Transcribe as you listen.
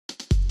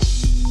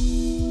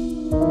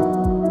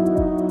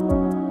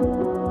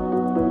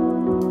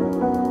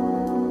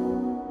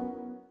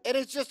It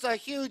is just a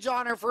huge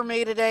honor for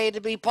me today to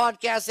be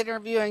podcast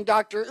interviewing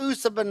Dr.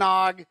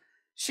 Bunnag.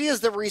 She is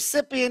the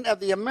recipient of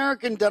the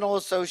American Dental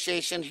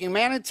Association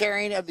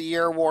Humanitarian of the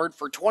Year Award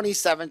for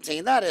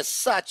 2017. That is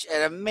such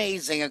an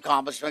amazing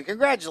accomplishment.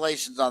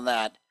 Congratulations on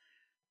that.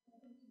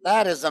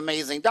 That is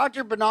amazing.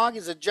 Dr. Bunnag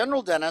is a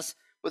general dentist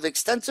with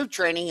extensive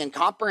training in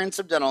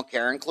comprehensive dental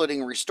care,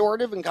 including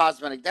restorative and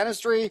cosmetic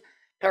dentistry,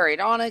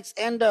 periodontics,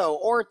 endo,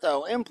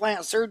 ortho,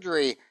 implant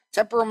surgery,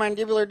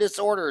 temporomandibular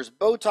disorders,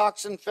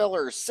 Botox and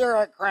fillers,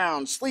 Cerec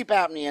crowns, sleep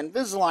apnea,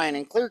 Invisalign,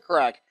 and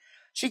ClearCorrect.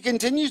 She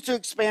continues to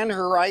expand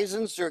her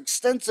horizons through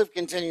extensive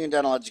continuing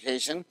dental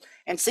education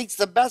and seeks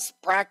the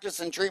best practice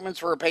and treatments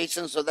for her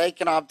patients so they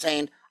can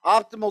obtain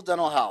optimal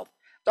dental health.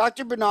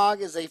 Dr.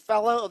 Bunnag is a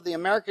fellow of the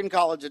American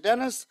College of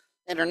Dentists,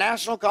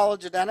 International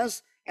College of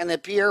Dentists, and the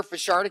Pierre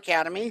Fauchard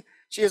Academy.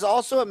 She is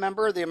also a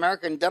member of the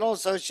American Dental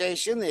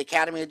Association, the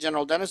Academy of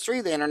General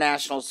Dentistry, the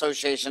International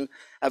Association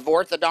of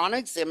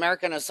Orthodontics, the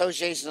American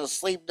Association of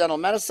Sleep Dental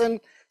Medicine,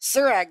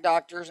 Cerec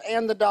Doctors,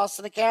 and the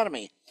Dawson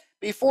Academy.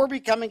 Before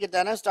becoming a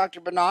dentist, Dr.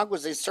 Bunnag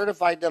was a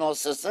certified dental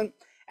assistant.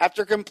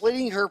 After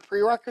completing her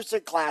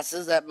prerequisite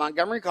classes at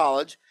Montgomery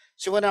College,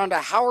 she went on to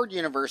Howard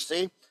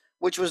University,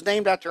 which was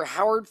named after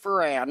Howard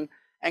Farran,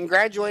 and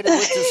graduated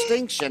with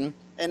distinction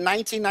in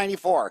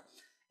 1994.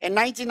 In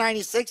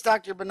 1996,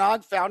 Dr.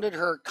 Bunnag founded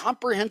her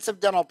comprehensive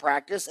dental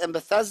practice in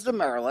Bethesda,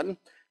 Maryland.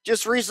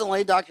 Just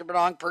recently, Dr.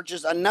 Bunnag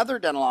purchased another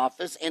dental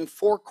office in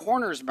Four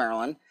Corners,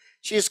 Maryland.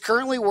 She is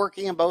currently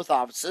working in both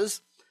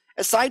offices.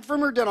 Aside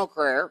from her dental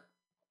career,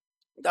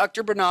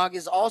 Dr. Bunnag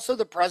is also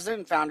the president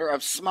and founder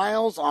of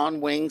Smiles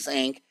on Wings,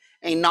 Inc.,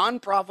 a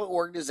nonprofit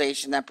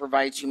organization that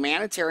provides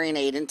humanitarian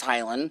aid in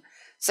Thailand.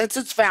 Since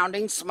its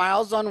founding,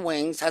 Smiles on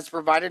Wings has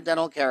provided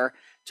dental care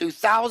to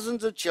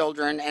thousands of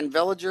children and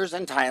villagers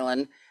in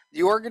Thailand.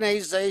 The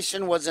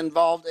organization was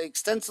involved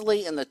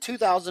extensively in the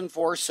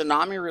 2004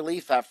 tsunami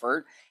relief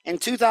effort. In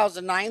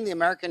 2009, the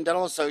American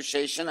Dental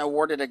Association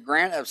awarded a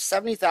grant of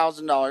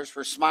 $70,000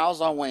 for Smiles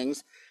on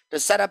Wings to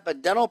set up a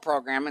dental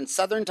program in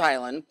southern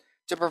Thailand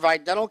to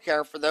provide dental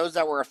care for those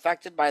that were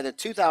affected by the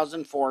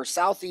 2004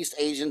 Southeast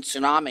Asian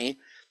tsunami.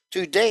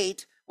 To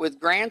date, with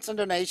grants and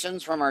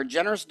donations from our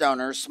generous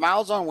donors,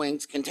 Smiles on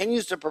Wings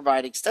continues to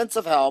provide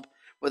extensive help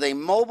with a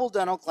mobile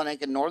dental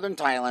clinic in northern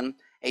Thailand,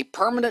 a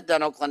permanent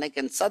dental clinic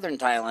in southern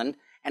Thailand,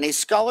 and a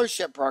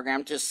scholarship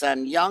program to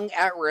send young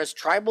at-risk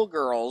tribal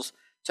girls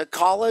to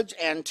college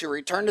and to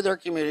return to their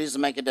communities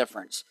and make a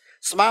difference.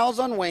 Smiles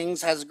on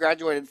Wings has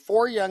graduated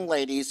 4 young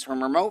ladies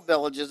from remote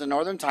villages in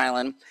northern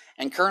Thailand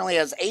and currently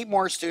has 8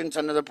 more students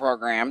under the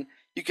program.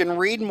 You can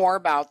read more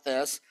about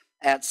this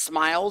at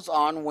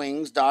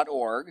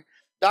smilesonwings.org.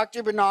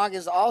 Dr. Bunnag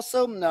is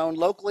also known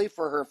locally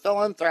for her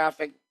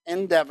philanthropic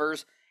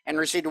endeavors and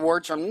received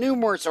awards from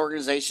numerous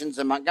organizations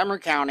in Montgomery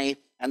County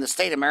and the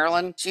state of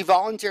Maryland. She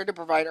volunteered to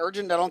provide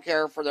urgent dental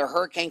care for the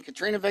Hurricane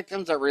Katrina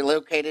victims that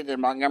relocated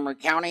in Montgomery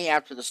County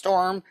after the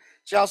storm.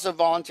 She also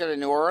volunteered in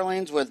New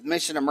Orleans with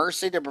Mission of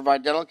Mercy to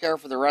provide dental care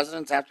for the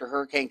residents after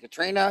Hurricane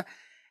Katrina.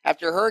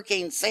 After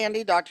Hurricane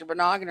Sandy, Dr.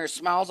 Bunnag and her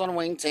Smiles on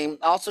Wing team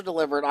also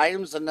delivered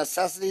items and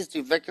necessities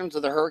to victims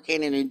of the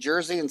hurricane in New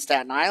Jersey and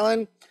Staten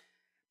Island.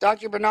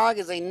 Dr. Bunnag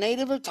is a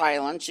native of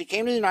Thailand. She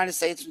came to the United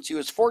States when she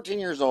was 14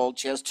 years old.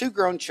 She has 2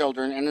 grown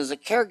children and is a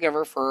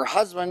caregiver for her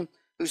husband,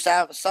 who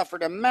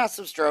suffered a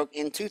massive stroke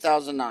in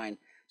 2009.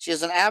 She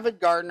is an avid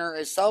gardener,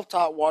 a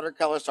self-taught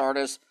watercolorist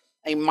artist,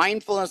 a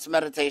mindfulness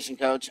meditation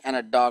coach, and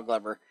a dog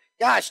lover.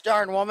 Gosh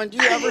darn, woman, do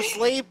you ever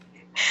sleep?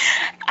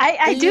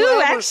 I do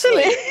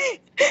actually.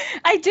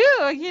 I do,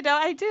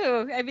 I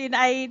do. I mean,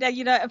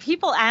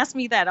 people ask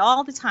me that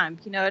all the time,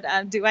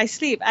 do I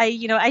sleep?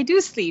 I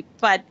do sleep,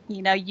 but,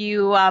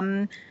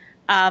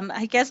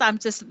 I guess I'm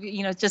just,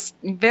 just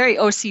very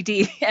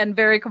OCD and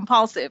very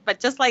compulsive, but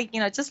just like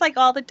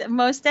all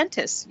most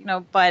dentists,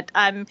 but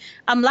I'm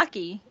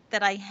lucky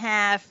that I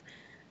have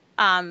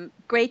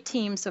great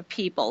teams of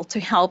people to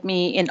help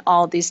me in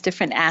all these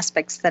different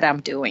aspects that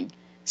I'm doing.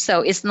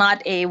 So it's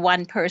not a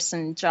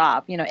one-person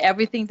job.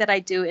 Everything that I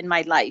do in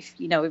my life,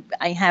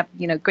 I have,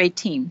 great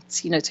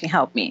teams, to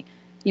help me.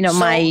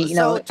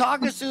 So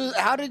talk us through,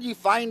 how did you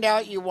find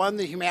out you won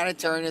the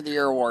Humanitarian of the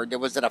Year Award?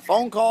 Was it a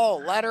phone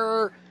call, a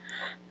letter?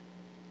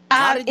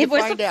 How did you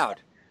find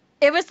out?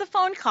 It was a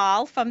phone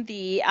call from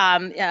the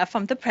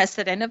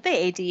president of the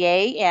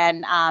ADA,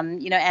 and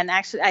and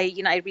actually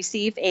I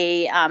received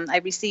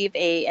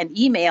an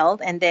email,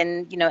 and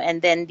then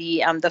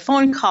the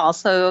phone call.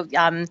 So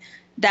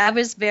that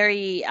was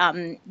very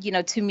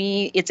to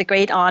me, it's a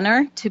great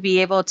honor to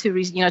be able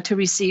to to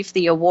receive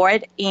the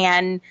award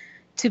and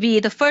to be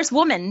the first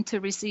woman to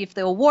receive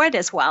the award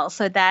as well.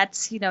 So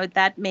that's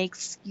that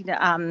makes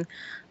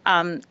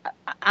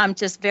I'm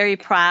just very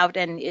proud,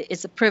 and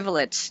it's a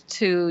privilege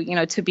to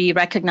to be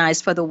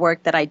recognized for the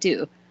work that I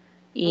do.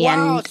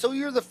 And wow! So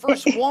you're the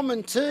first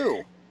woman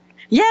too.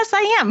 Yes,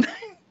 I am.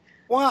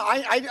 Well,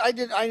 I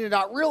did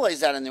not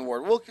realize that in the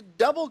award. Well,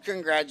 double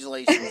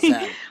congratulations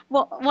then.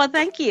 Well,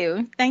 thank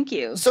you. Thank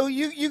you. So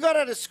you got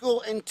out of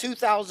school in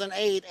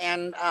 2008,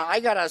 and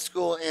I got out of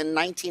school in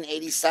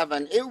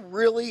 1987. It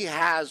really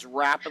has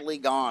rapidly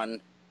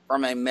gone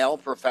from a male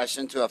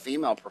profession to a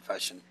female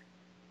profession.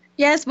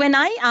 Yes, when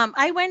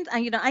I went,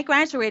 I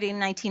graduated in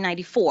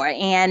 1994,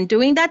 and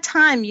during that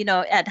time,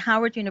 at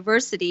Howard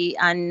University,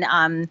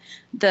 and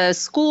the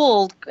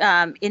school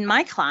in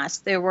my class,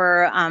 there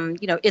were,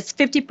 it's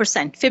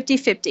 50%,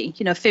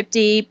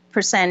 50-50,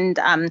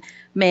 50%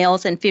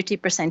 males and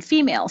 50%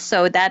 females.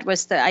 So that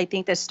was I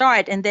think the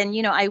start. And then,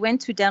 I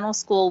went to dental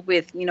school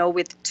with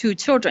 2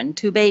 children,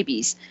 2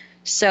 babies.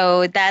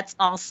 So that's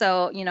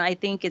also, I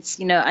think it's,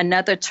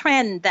 another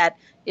trend that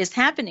is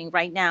happening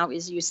right now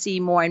is you see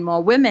more and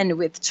more women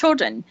with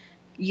children,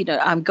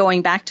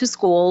 going back to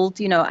school,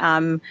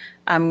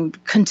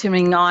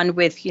 continuing on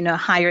with,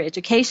 higher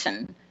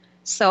education.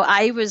 So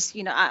I was,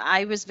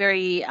 I was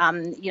very,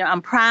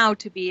 I'm proud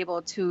to be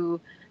able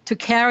to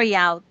carry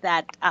out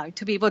that,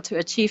 to be able to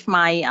achieve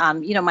my,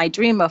 my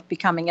dream of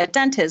becoming a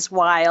dentist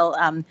while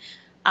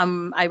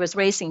I was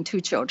raising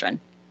 2 children.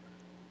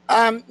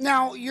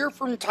 Now you're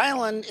from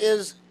Thailand.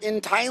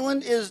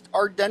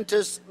 Are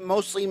dentists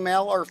mostly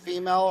male or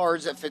female, or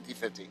is it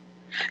 50-50?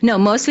 No,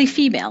 mostly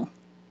female.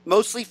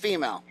 Mostly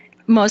female.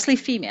 Mostly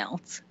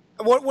females.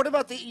 What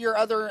about your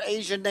other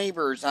Asian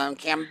neighbors?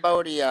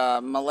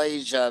 Cambodia,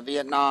 Malaysia,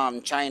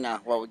 Vietnam,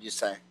 China. What would you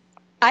say?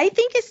 I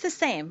think it's the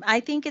same. I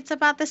think it's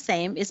about the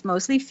same. It's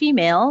mostly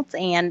females,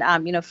 and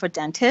for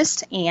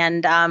dentists,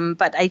 and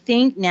but I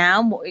think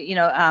now,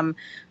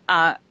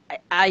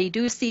 I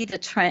do see the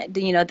trend.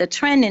 The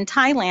trend in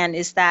Thailand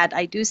is that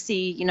I do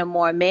see,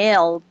 more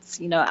males,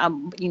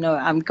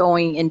 I'm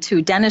going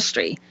into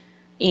dentistry,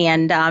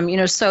 and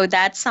so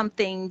that's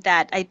something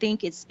that I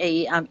think it's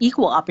a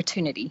equal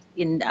opportunity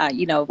in,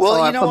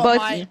 Well, for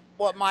both.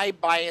 What my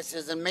bias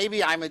is, and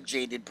maybe I'm a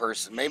jaded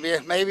person. Maybe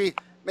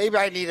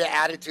I need an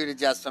attitude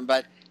adjustment.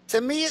 But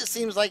to me, it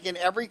seems like in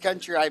every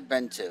country I've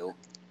been to,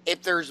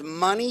 if there's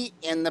money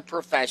in the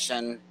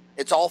profession,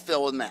 it's all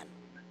filled with men.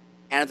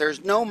 And if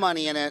there's no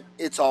money in it,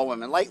 it's all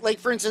women. Like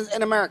for instance,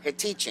 in America,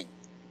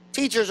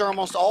 teachers are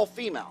almost all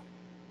female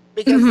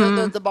because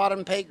they're the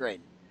bottom pay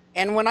grade.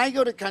 And when I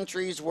go to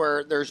countries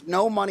where there's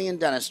no money in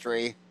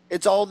dentistry,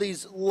 it's all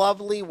these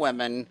lovely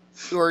women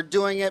who are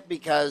doing it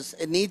because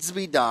it needs to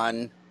be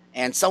done,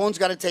 and someone's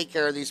got to take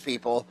care of these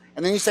people.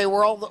 And then you say,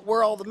 we're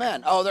all the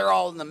men. Oh, they're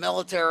all in the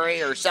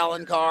military or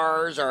selling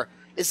cars, or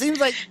it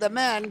seems like the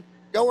men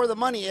go where the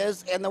money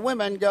is, and the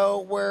women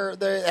go where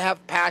they have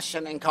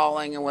passion and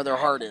calling and where their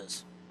heart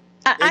is.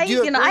 Do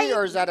you agree,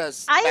 or is that a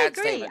bad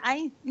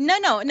statement?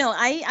 No.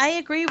 I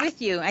agree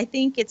with you. I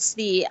think it's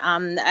the,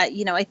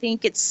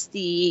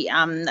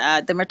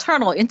 the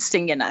maternal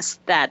instinct in us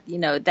that,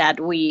 that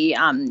we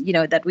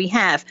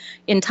have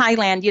in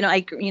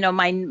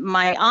Thailand.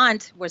 My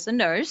aunt was a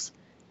nurse.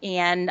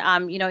 And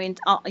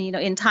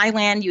in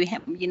Thailand, you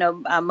have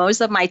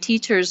most of my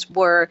teachers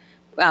were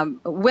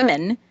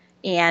women.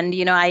 And,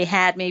 I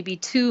had maybe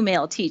 2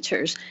 male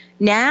teachers.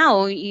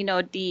 Now,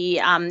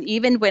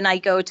 even when I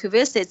go to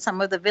visit some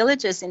of the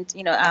villages in,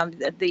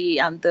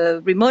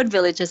 the remote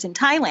villages in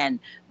Thailand,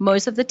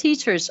 most of the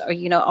teachers are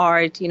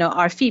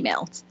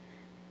females.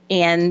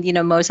 And,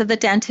 most of the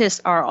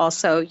dentists are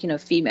also,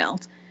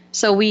 females.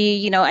 So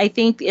I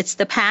think it's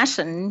the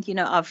passion,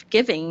 of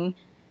giving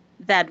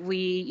that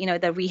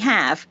we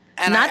have.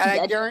 And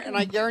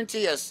I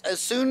guarantee us, as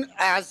soon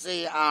as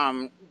the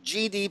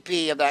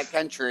GDP of that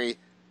country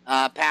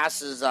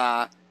passes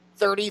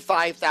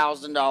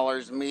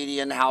 $35,000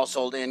 median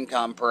household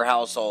income per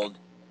household,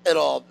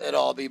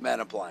 it'll be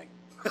men applying.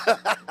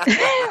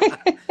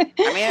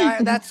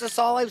 That's just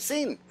all I've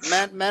seen.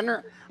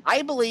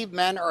 I believe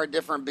men are a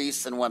different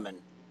beast than women.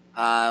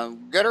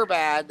 Good or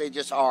bad, they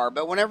just are.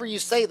 But whenever you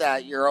say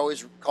that, you're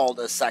always called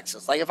a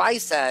sexist. Like if I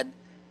said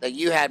that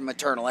you had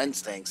maternal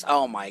instincts,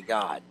 oh my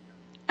God,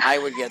 I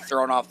would get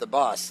thrown off the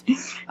bus.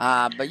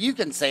 But you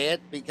can say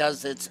it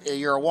because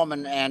you're a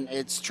woman and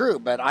it's true.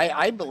 But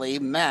I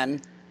believe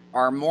men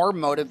are more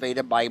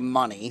motivated by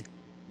money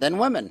than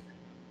women.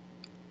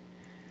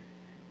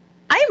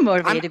 I'm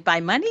motivated by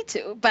money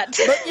too, but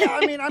yeah,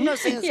 I'm not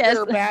saying it's yes.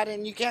 good or bad,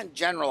 and you can't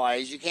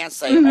generalize. You can't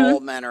say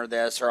all men are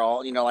this or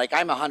all, like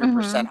I'm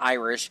 100%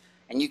 Irish,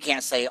 and you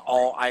can't say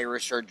all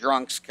Irish are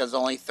drunks because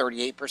only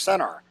 38%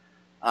 are.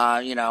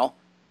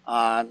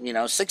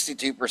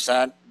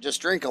 62%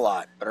 just drink a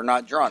lot, but are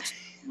not drunks.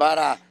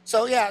 But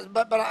so yeah,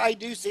 but I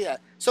do see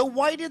that. So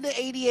why did the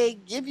ADA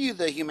give you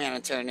the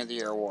Humanitarian of the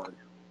Year award?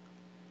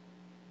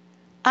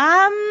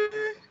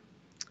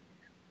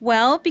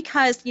 Well,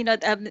 because I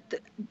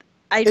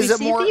is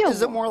received the award.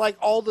 Is it more like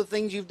all the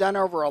things you've done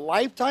over a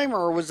lifetime,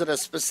 or was it a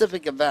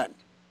specific event?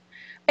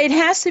 It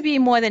has to be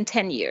more than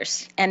 10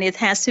 years, and it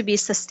has to be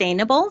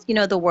sustainable.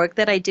 The work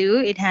that I do,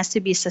 it has to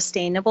be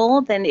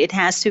sustainable. Then it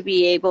has to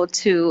be able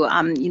to,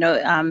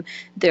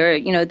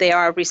 there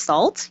are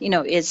results.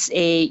 It's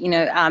a,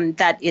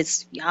 that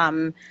is,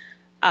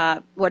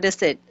 what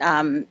is it?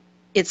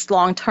 its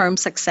long-term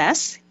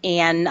success.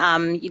 And,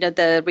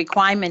 the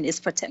requirement is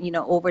for,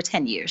 over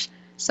 10 years.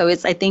 So I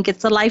think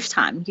it's a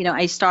lifetime.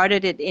 I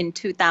started it in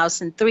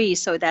 2003,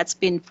 so that's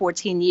been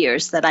 14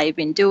 years that I've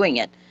been doing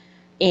it.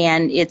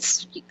 And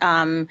it's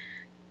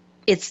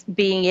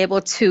being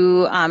able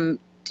to, but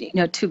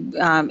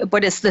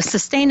it's the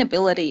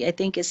sustainability, I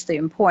think, is the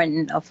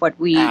important of what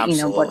we,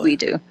 what we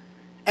do.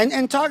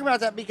 And talk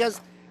about that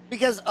because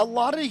a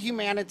lot of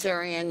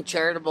humanitarian,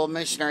 charitable,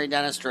 missionary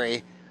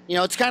dentistry,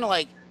 it's kind of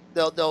like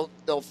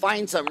they'll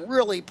find some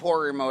really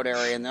poor remote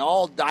area and they'll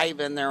all dive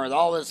in there with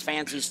all this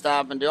fancy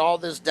stuff and do all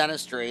this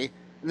dentistry,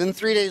 and then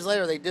 3 days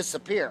later they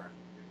disappear.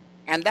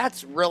 And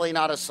that's really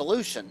not a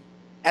solution.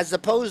 As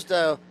opposed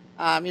to,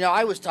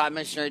 I was taught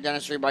missionary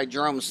dentistry by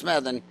Jerome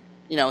Smith, and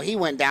he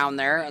went down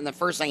there, and the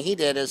first thing he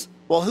did is,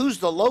 well, who's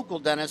the local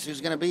dentist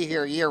who's going to be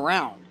here year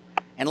round?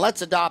 And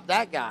let's adopt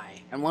that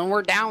guy. And when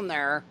we're down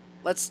there,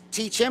 let's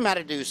teach him how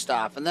to do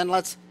stuff, and then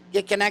let's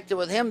get connected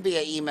with him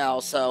via email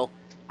so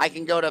I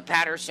can go to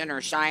Patterson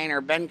or Shine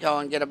or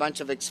Benco and get a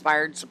bunch of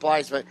expired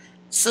supplies. But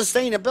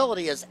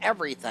sustainability is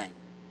everything.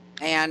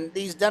 And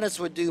these dentists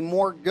would do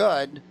more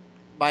good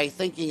by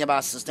thinking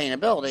about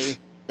sustainability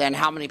than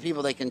how many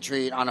people they can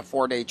treat on a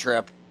 4-day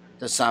trip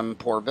to some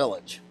poor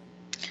village.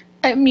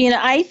 I mean,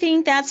 I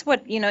think that's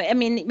what,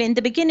 in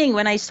the beginning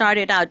when I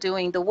started out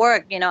doing the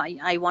work,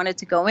 I wanted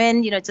to go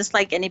in, just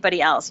like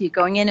anybody else. You're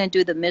going in and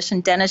do the mission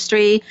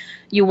dentistry.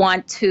 You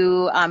want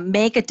to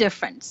make a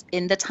difference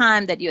in the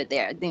time that you're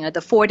there.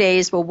 The 4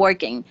 days we're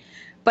working.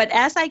 But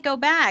as I go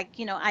back,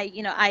 I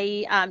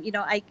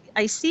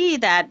see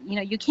that,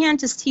 you can't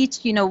just teach,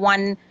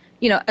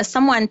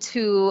 someone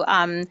to,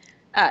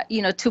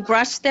 to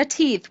brush their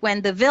teeth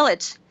when the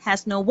village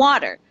has no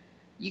water.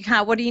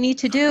 What do you need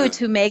to do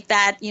to make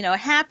that,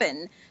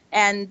 happen?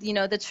 And,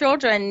 the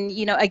children,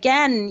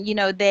 again,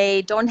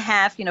 they don't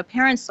have,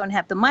 parents don't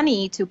have the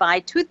money to buy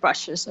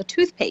toothbrushes or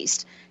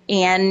toothpaste.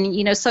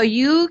 And, so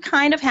you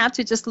kind of have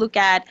to just look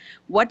at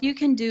what you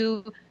can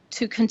do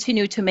to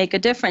continue to make a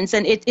difference.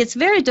 And it's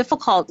very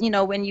difficult,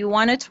 when you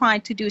want to try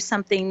to do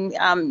something,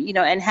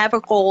 and have a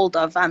goal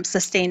of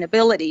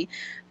sustainability,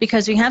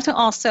 because you have to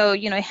also,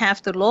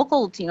 have the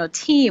local,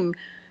 team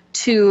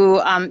to,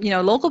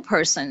 local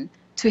person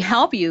to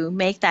help you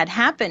make that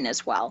happen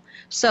as well.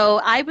 So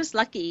I was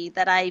lucky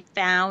that I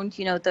found,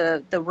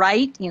 the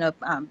right,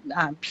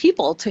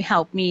 people to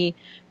help me,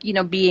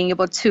 being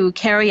able to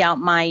carry out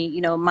my,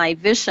 my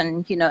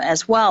vision,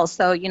 as well.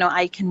 So,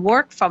 I can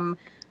work from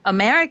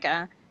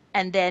America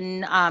and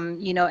then,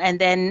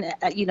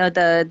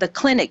 the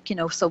clinic,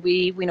 so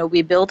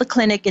we build a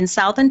clinic in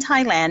southern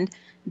Thailand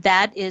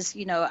that is,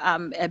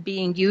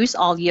 being used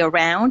all year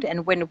round.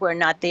 And when we're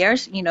not there,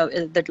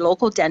 the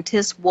local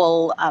dentist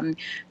will,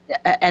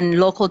 and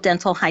local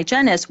dental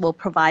hygienists will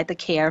provide the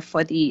care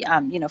for the,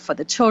 for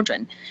the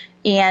children.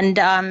 And,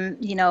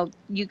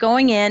 you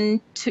going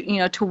in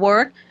to, to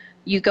work,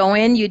 you go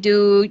in, you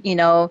do,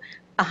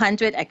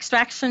 100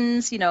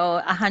 extractions,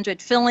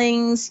 100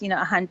 fillings,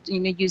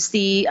 100, you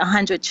see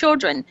 100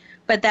 children.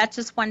 But that's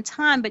just one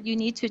time, but you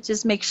need to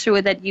just make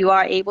sure that you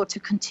are able to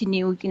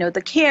continue,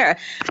 the care.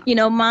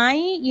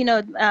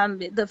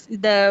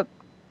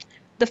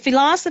 The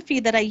philosophy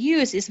that I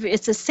use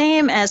it's the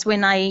same as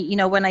when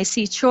I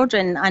see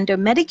children under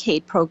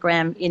Medicaid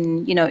program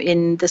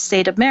in the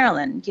state of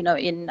Maryland,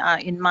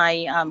 in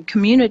my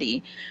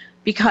community.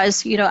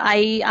 Because,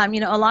 a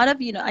lot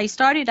of, I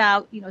started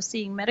out,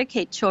 seeing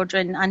Medicaid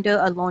children under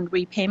a loan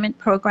repayment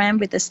program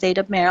with the state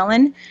of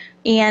Maryland.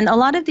 And a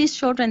lot of these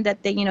children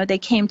that they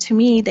came to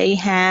me, they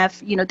had,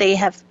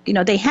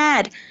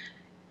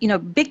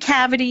 big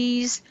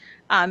cavities,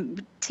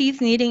 teeth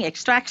needing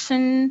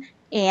extraction.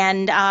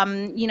 And,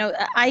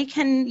 I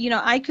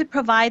could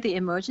provide the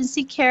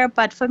emergency care,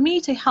 but for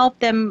me to help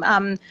them,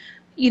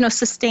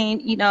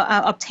 obtain,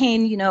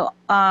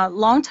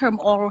 long-term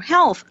oral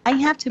health, I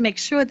have to make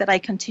sure that I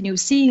continue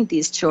seeing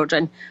these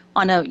children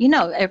on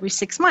every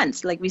 6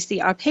 months, like we see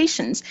our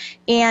patients.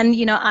 And,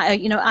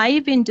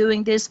 I've been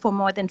doing this for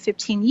more than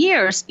 15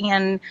 years,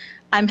 and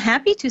I'm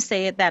happy to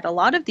say that a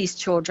lot of these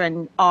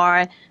children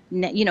are,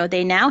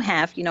 they now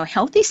have,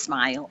 healthy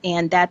smile.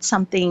 And that's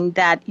something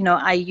that,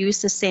 I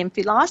use the same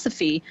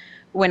philosophy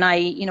when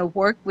I,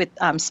 work with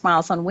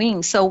Smiles on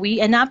Wings. So we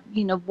end up,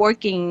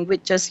 working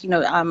with just,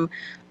 staying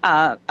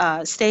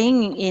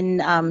in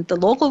the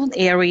local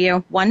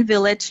area, one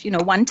village,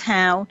 one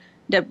town,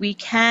 that we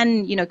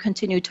can,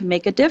 continue to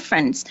make a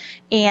difference.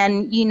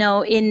 And,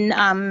 in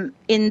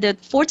the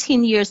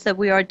 14 years that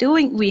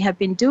we have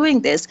been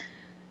doing this,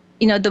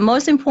 the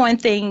most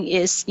important thing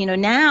is,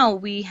 now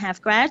we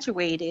have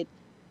graduated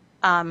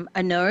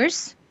a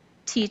nurse,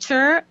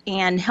 teacher,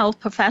 and health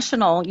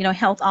professional,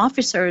 health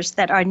officers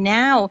that are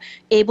now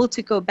able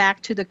to go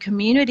back to the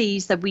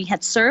communities that we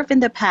had served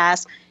in the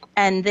past,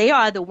 and they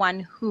are the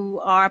one who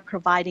are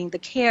providing the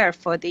care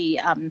for the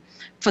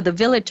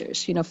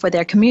villagers, for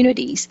their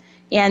communities.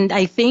 And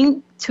I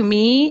think, to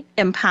me,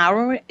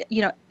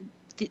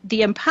 the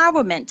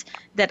empowerment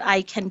that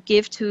I can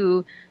give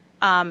to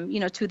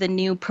to the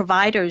new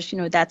providers,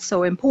 that's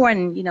so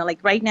important. Like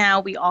right now,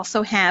 we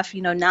also have,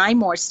 9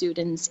 more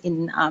students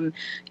in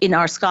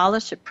our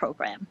scholarship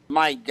program.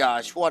 My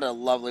gosh, what a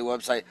lovely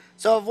website.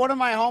 So if one of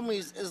my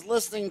homies is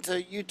listening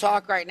to you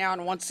talk right now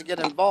and wants to get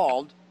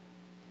involved,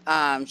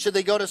 should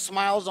they go to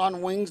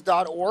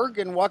smilesonwings.org,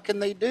 and what can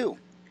they do?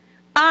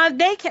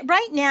 They can,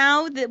 right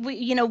now,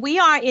 we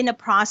are in a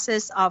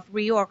process of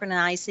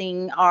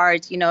reorganizing our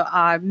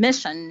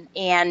mission.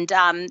 And,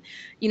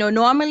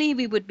 normally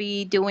we would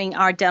be doing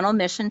our dental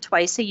mission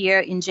twice a year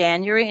in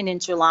January and in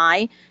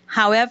July.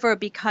 However,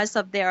 because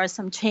there are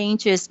some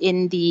changes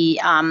in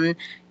the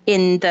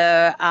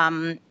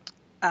the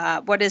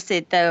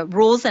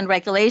rules and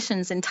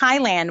regulations in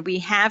Thailand, we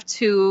have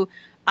to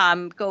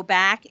go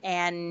back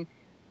and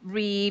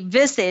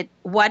revisit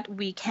what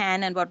we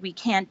can and what we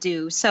can't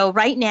do. So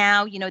right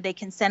now, they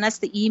can send us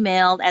the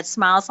email at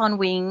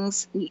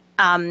smilesonwings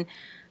at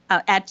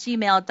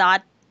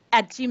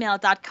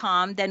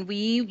gmail.com. Then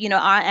we,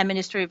 our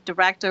administrative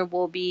director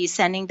will be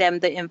sending them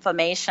the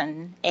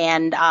information,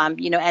 and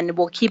and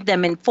we'll keep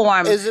them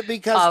informed. Is it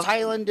because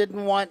Thailand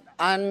didn't want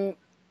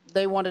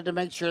they wanted to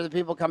make sure that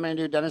people coming in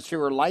to do dentistry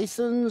were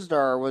licensed,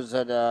 or was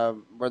it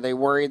were they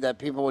worried that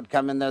people would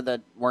come in there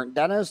that weren't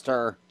dentists,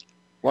 or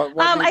what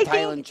made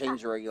Thailand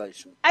change the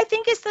regulation? I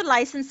think it's the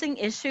licensing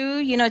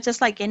issue,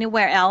 just like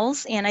anywhere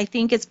else. And I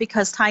think it's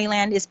because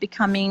Thailand is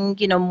becoming,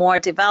 more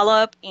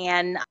developed,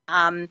 and,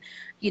 and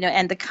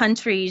the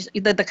country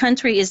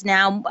is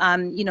now,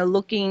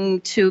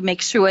 looking to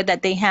make sure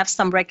that they have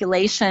some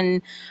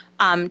regulation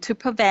to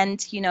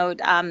prevent,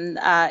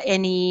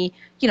 any,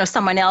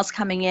 someone else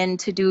coming in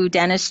to do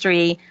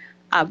dentistry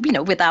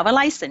without a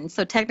license.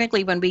 So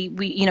technically, when we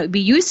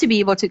used to be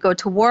able to go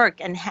to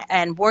work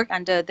and work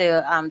under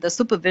the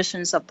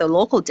supervisions of the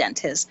local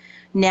dentist.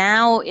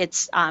 Now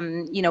it's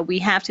we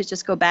have to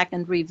just go back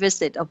and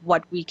revisit of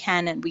what we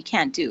can and we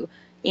can't do.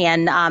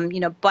 And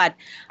but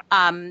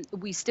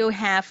we still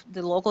have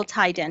the local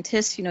Thai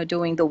dentists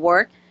doing the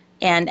work.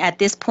 And at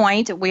this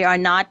point, we are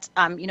not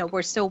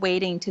we're still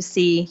waiting to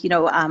see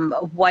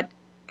what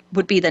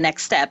would be the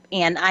next step.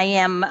 And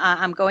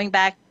I'm going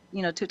back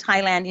to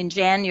Thailand in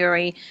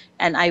January,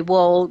 and I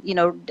will,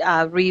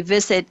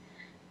 revisit,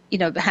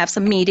 have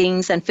some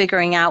meetings and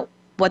figuring out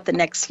what the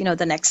next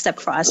step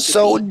for us.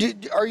 So,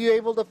 are you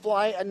able to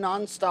fly a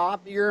nonstop?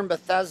 You're in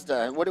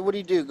Bethesda. What do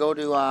you do? Go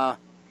to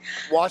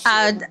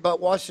Washington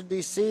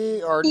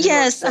D.C. or New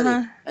York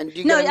City? And do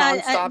you get a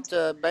nonstop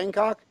to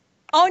Bangkok?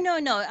 Oh, no.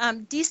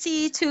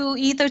 DC to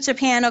either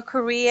Japan or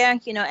Korea,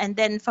 and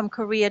then from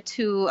Korea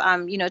to,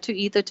 to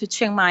either to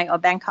Chiang Mai or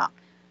Bangkok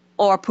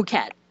or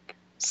Phuket.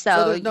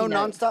 So there's no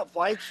nonstop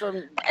flights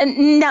from?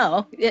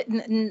 No.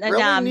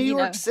 Really? New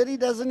York City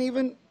doesn't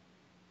even?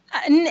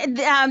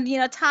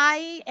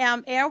 Thai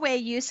Airway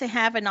used to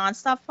have a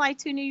nonstop flight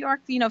to New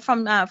York,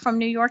 from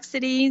New York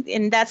City,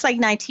 and that's like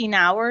 19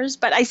 hours.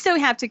 But I still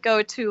have to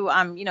go to,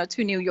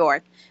 to New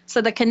York. So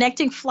the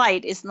connecting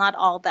flight is not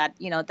all that,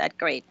 that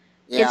great.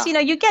 Yeah. It's,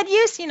 you get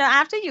used,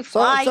 after you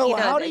fly. So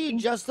how do you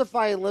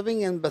justify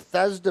living in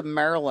Bethesda,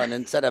 Maryland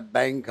instead of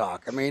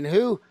Bangkok? I mean,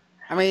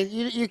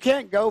 you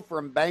can't go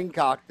from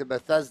Bangkok to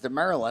Bethesda,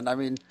 Maryland. I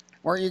mean,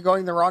 weren't you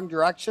going the wrong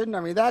direction?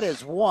 I mean, that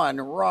is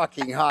one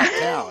rocking hot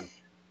town.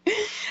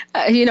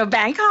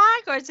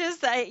 Bangkok, or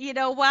just,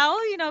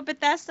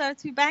 Bethesda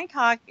to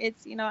Bangkok.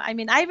 It's, I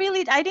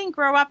didn't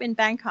grow up in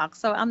Bangkok,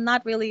 so I'm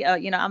not really,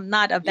 I'm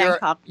not a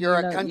Bangkok. You're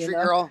a country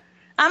girl?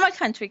 I'm a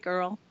country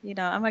girl.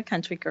 I'm a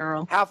country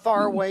girl. How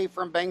far away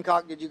from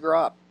Bangkok did you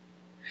grow up?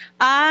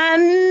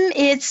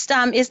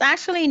 It's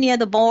actually near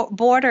the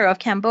border of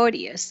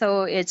Cambodia.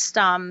 So it's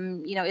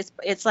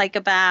it's like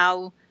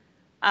about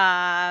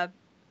 12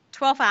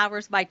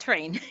 hours by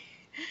train.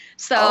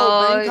 So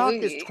Bangkok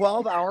is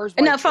 12 hours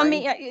by train? From my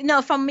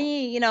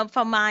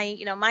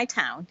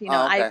town.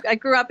 Okay. I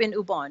grew up in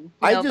Ubon.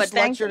 I just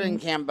lectured in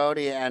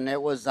Cambodia, and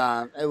it was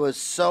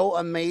so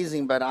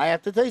amazing. But I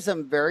have to tell you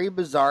something very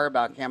bizarre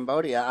about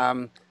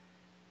Cambodia.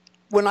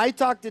 When I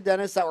talked to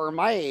dentists that were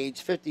my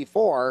age,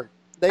 54,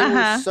 they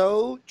were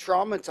so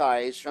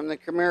traumatized from the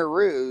Khmer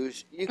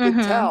Rouge, you could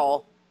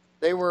tell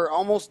they were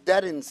almost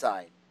dead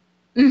inside.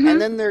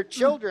 And then their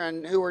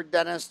children, who were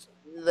dentists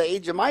the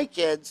age of my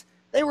kids,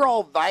 they were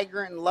all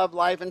vibrant and loved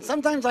life. And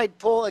sometimes I'd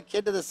pull a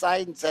kid to the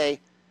side and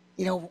say,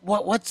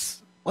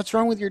 what's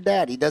wrong with your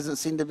dad? He doesn't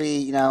seem to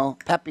be,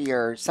 peppy,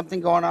 or something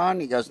going on.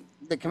 He goes,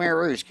 the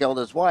Khmer Rouge killed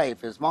his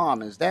wife, his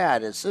mom, his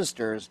dad, his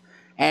sisters.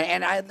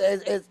 And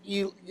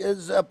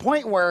there's a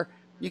point where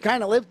you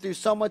kind of live through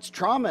so much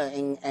trauma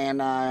in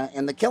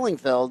the killing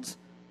fields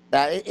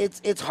that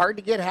it's hard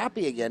to get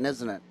happy again,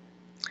 isn't it?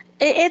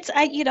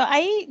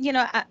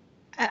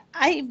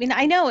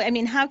 I know. I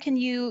mean, how can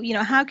you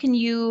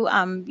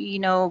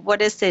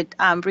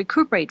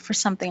recuperate for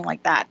something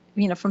like that?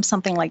 From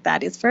something like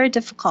that, it's very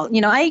difficult.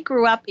 I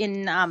grew up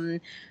in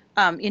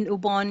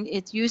Ubon.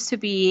 It used to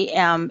be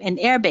an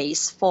air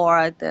base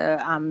for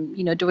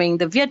the during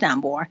the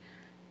Vietnam War.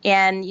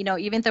 And,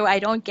 even though I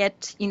didn't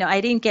get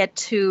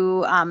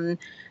to,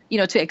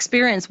 to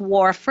experience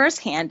war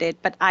firsthand.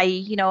 But I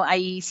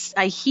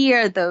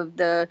hear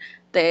the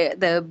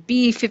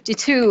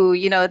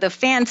B-52, the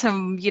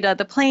Phantom,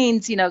 the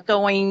planes,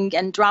 going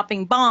and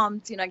dropping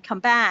bombs, and come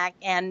back,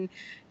 and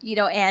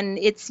and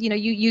it's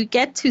you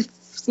get to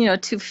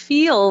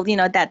feel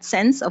that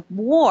sense of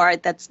war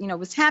that's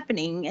was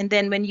happening. And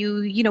then when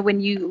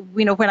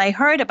I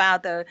heard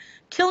about the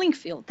killing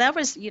field, that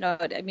was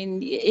I mean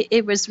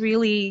it was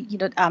really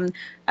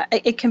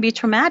it can be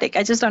traumatic.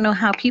 I just don't know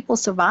how people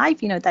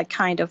survive that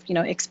kind of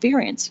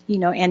experience,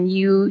 and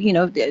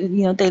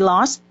they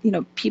lost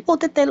people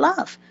that they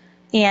love.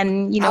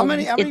 And how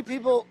many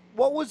people,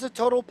 what was the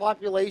total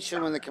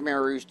population when the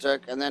Khmer Rouge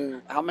took, and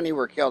then how many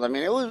were killed? I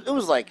mean, it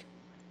was like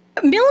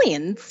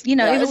millions,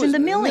 yeah, it was in the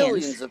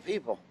millions of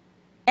people.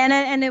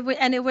 And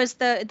it was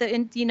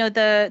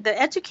the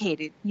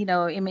educated,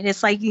 I mean,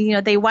 it's like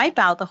they wipe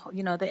out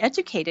the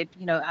educated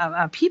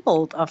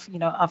people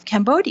of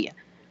Cambodia.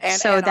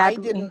 And, so and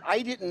that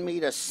I didn't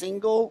meet a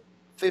single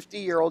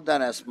 50-year-old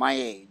dentist my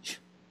age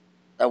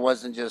that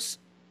wasn't just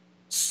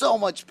so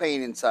much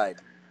pain inside.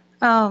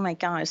 Oh my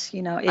gosh,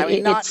 I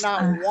mean, not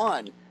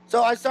one.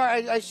 So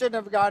I shouldn't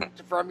have gotten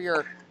it from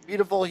your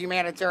beautiful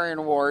humanitarian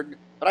award,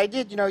 but I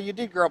did. You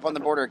did grow up on the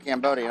border of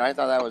Cambodia, and I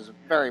thought that was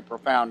very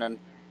profound.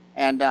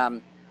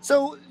 And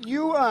so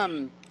you,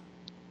 a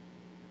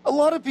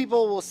lot of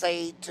people will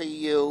say to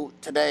you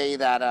today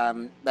that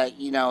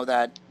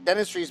that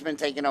dentistry's been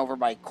taken over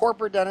by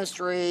corporate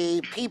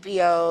dentistry,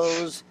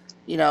 PPOs.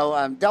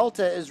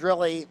 Delta has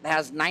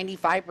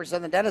 95%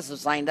 of the dentists have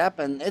signed up,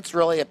 and it's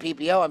really a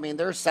PPO. I mean,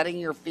 they're setting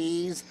your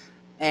fees,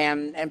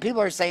 and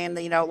people are saying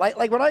that,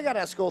 like when I got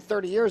out of school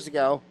 30 years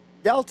ago,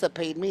 Delta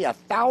paid me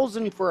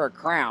 $1,000 for a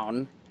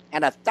crown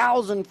and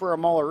 $1,000 for a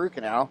molar root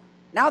canal.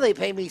 Now they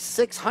pay me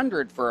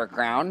 $600 for a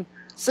crown,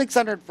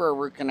 $600 for a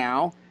root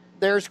canal.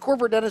 There's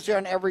corporate dentistry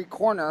on every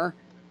corner.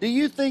 Do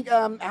you think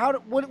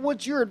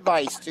what's your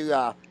advice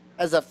to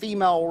as a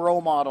female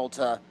role model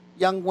to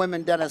young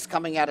women dentists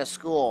coming out of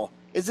school?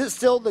 Is it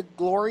still the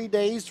glory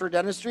days for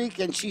dentistry?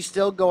 Can she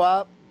still go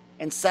up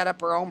and set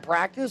up her own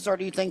practice, or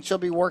do you think she'll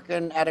be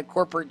working at a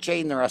corporate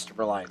chain the rest of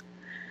her life?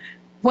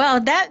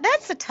 Well,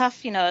 that's a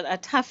tough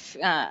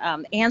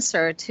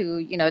answer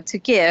to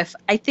give.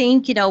 I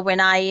think when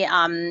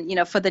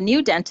I for the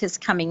new dentists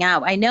coming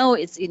out, I know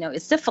it's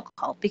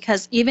difficult,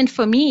 because even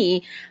for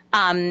me,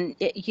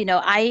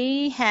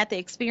 I had the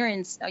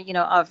experience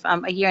of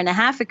a year and a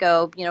half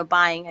ago,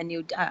 buying a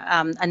new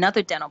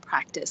another dental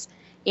practice,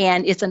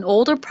 and it's an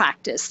older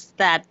practice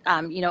that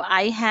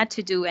I had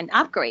to do an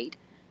upgrade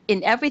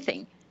in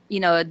everything,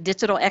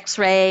 digital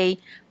X-ray.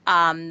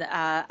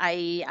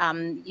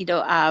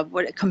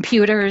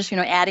 Computers,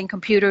 adding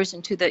computers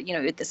into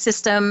the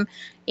system,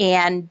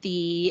 and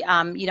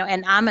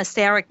and I'm a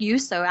Cerec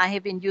user. I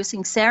have been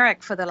using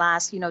Cerec for the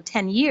last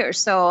 10 years.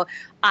 So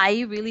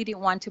I really didn't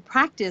want to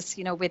practice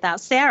without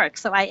Cerec.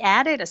 So I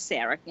added a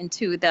Cerec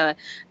into the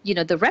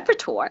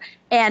repertoire,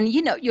 and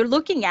you're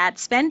looking at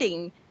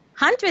spending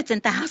hundreds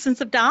and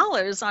thousands of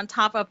dollars on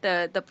top of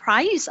the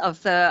price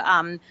of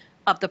the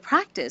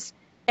practice.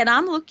 And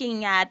I'm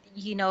looking at,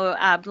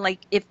 like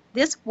if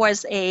this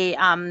was a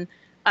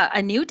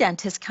new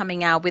dentist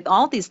coming out with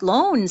all these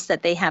loans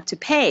that they have to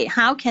pay,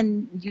 how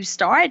can you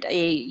start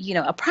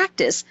a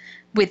practice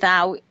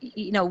without,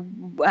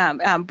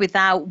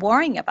 without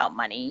worrying about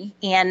money?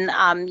 And,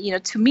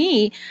 to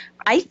me,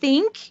 I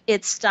think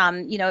it's,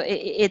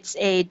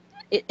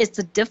 it's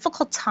a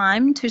difficult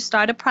time to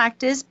start a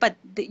practice, but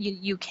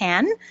you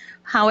can.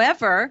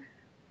 However,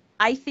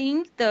 I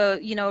think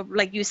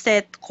like you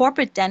said,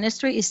 corporate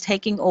dentistry is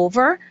taking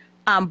over,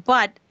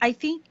 but I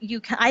think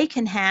I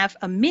can have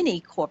a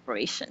mini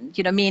corporation,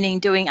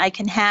 meaning I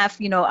can have,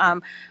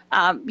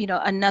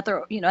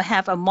 another,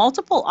 have a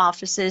multiple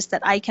offices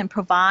that I can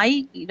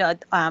provide,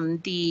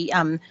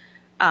 an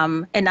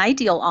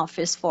ideal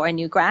office for a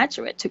new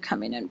graduate to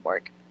come in and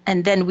work.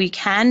 And then we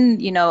can,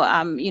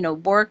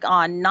 work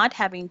on not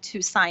having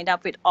to sign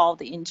up with all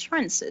the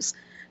insurances.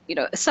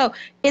 So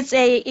it's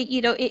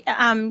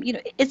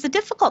it's a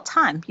difficult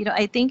time.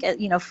 I think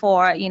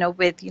for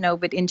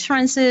with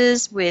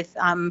insurances, with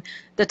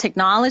the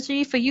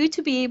technology, for you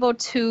to be able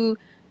to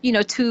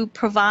to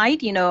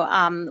provide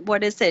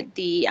what is it,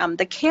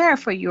 the care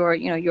for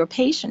your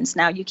patients.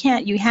 Now you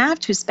have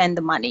to spend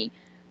the money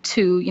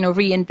to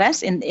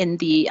reinvest in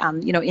the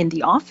in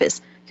the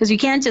office. Because you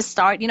can't just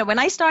start, when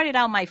I started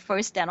out my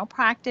first dental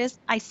practice,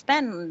 I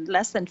spent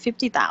less than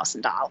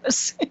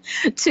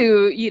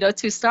 $50,000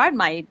 to start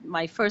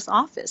my first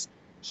office.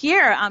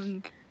 Here,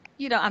 I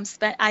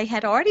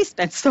had already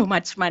spent so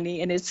much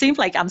money, and it seems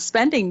like I'm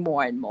spending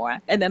more and more.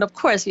 And then, of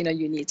course, you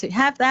need to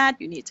have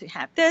that, you need to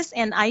have this,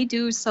 and I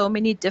do so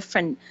many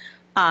different,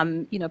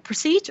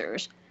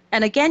 procedures.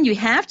 And again, you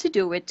have to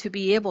do it to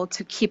be able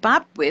to keep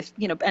up with,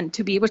 and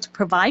to be able to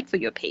provide for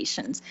your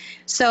patients.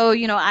 So,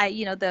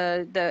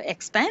 the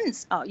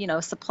expense,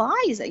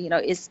 supplies,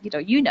 is,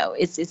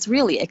 it's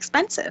really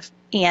expensive.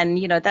 And,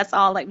 that's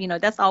all,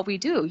 that's all we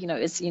do,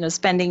 is,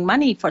 spending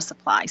money for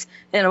supplies.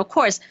 And of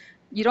course,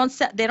 they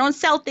don't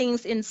sell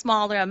things in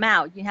smaller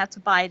amount. You have to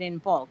buy it in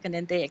bulk, and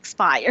then they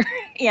expire,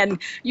 and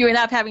you end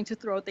up having to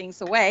throw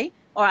things away,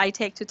 or I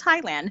take to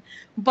Thailand.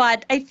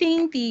 But I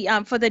think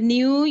for the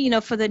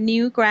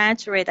new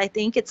graduate, I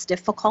think it's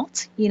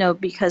difficult,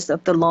 because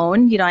of the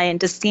loan. I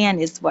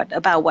understand is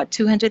about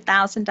 $200,000,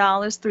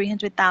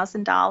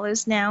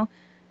 $300,000 now.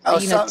 Oh,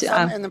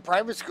 some in the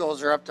private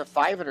schools are up to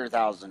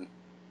 500,000.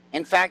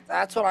 In fact,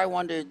 that's what I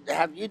wanted to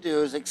have you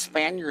do, is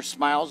expand your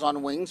Smiles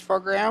on Wings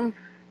program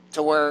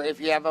to where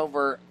if you have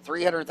over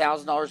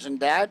 $300,000 in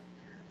debt,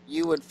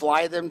 you would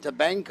fly them to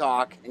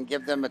Bangkok and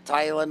give them a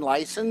Thailand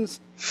license,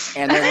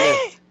 and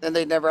then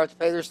they never have to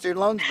pay their student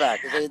loans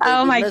back.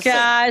 Oh my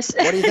gosh!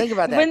 What do you think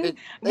about that?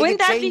 Wouldn't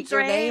that change be their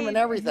great? name and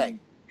everything.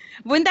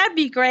 Wouldn't that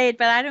be great?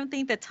 But I don't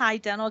think the Thai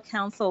Dental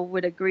Council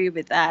would agree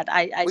with that.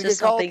 We could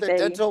call it the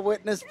Dental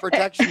Witness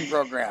Protection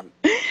Program.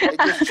 They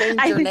just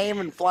change their name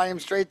and fly them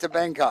straight to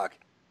Bangkok.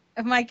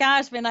 Oh my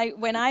gosh, when I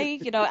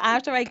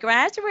after I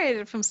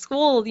graduated from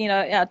school,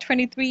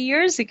 23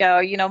 years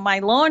ago, my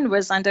loan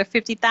was under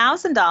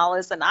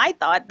 $50,000, and I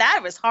thought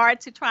that was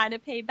hard to try to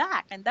pay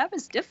back, and that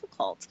was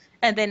difficult.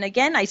 And then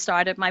again, I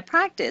started my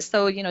practice.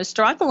 So,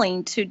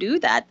 struggling to do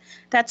that,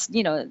 that's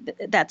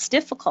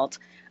difficult.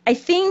 I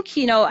think,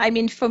 I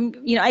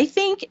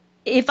think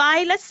if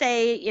let's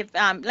say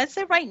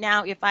right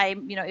now, if I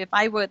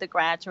were the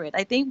graduate,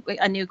 I think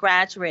a new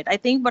graduate, I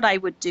think what I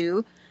would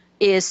do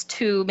is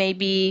to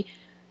maybe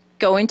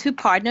go into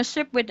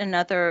partnership with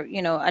another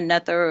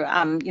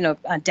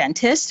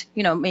dentist,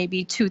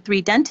 maybe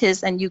 2-3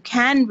 dentists, and you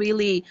can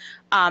really,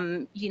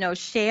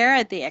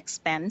 share the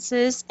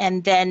expenses,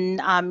 and then,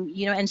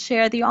 and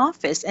share the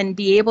office, and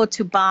be able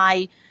to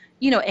buy,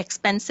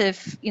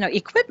 expensive,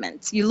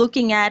 equipment. You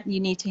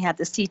need to have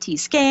the CT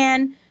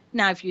scan.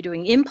 Now, if you're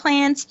doing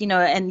implants,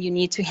 and you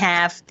need to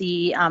have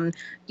the,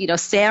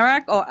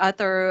 Cerec or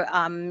other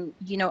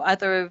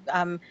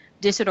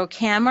digital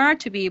camera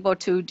to be able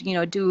to,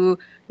 do,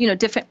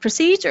 different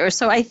procedures.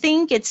 So I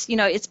think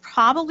it's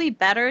probably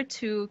better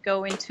to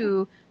go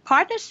into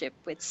partnership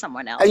with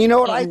someone else. And you know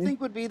what I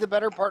think would be the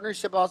better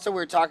partnership also? We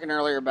were talking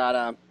earlier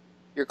about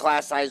your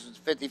class size was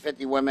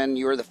 50-50 women.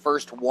 You were the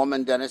first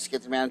woman dentist to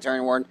get the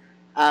Humanitarian Award.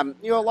 I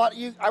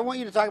want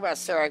you to talk about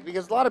Cerec,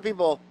 because a lot of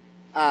people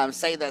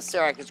say that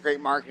Cerec is great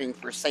marketing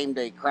for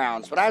same-day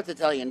crowns. But I have to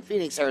tell you, in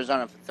Phoenix,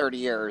 Arizona for 30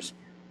 years,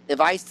 if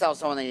I tell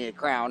someone they need a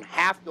crown,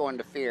 half go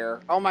into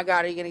fear. Oh my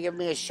God, are you going to give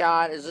me a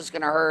shot? Is this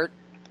going to hurt?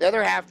 The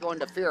other half go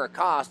into fear of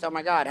cost. Oh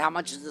my God, how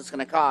much is this going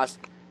to cost?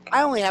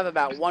 I only have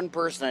about one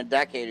person in a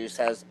decade who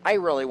says, I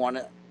really want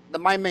it.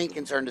 My main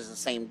concern is the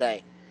same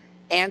day.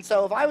 And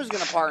so if I was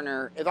going to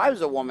partner, if I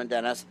was a woman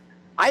dentist,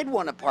 I'd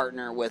want to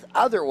partner with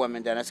other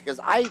women dentists, because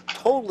I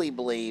totally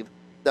believe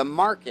the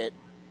market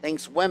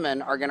thinks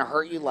women are going to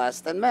hurt you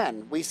less than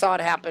men. We saw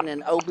it happen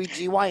in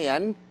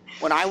OBGYN.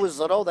 When I was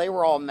little, they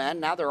were all men.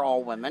 Now they're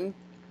all women.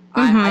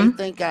 I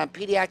think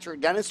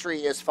pediatric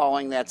dentistry is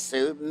following that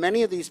suit.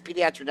 Many of these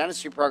pediatric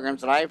dentistry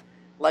programs that I've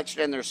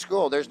lectured in their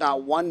school, there's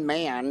not one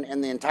man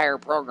in the entire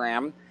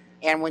program.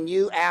 And when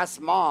you ask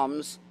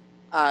moms,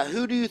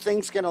 who do you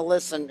think's going to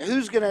listen?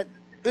 Who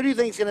do you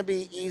think's going to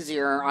be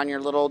easier on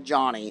your little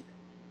Johnny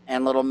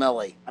and little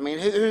Millie? I mean,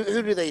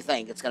 who do they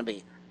think it's going to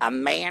be? A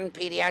man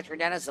pediatric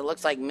dentist that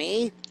looks like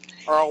me,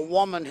 or a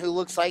woman who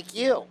looks like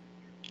you?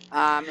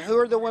 Who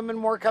are the women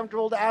more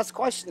comfortable to ask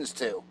questions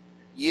to?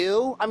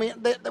 You? I mean,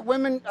 the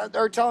women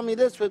are telling me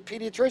this with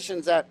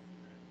pediatricians, that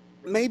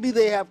maybe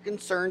they have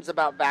concerns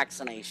about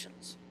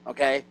vaccinations,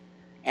 okay?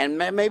 And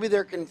maybe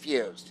they're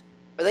confused.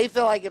 But they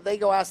feel like if they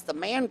go ask the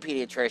man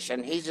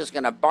pediatrician, he's just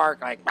going to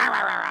bark like, rah,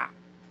 rah, rah, rah.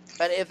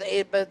 But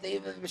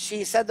if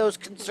she said those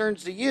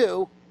concerns to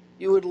you,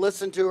 you would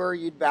listen to her,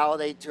 you'd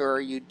validate to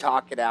her, you'd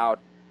talk it out.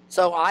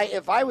 So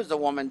if I was a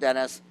woman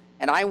dentist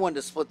and I wanted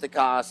to split the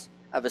cost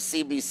of a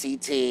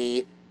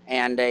CBCT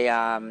and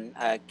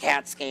a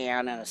CAT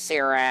scan and a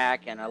Cerec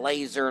and a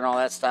laser and all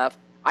that stuff,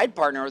 I'd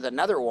partner with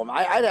another woman.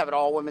 I'd have it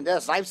all women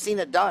dentists. I've seen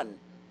it done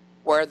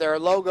where their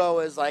logo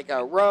is like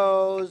a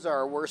rose,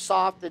 or we're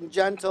soft and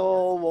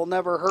gentle, we'll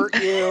never hurt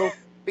you.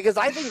 Because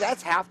I think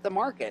that's half the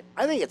market.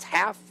 I think it's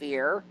half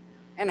fear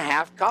and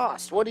half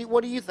cost. What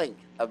do you think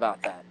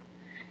about that?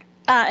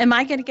 Am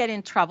I going to get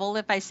in trouble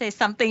if I say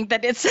something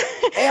that it's...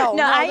 Hell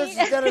no, this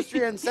is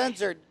Dentistry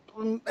Uncensored.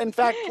 In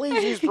fact,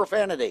 please use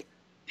profanity.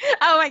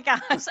 Oh my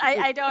gosh,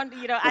 I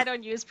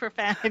don't use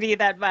profanity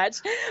that much,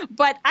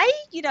 but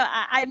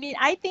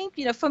I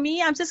think, for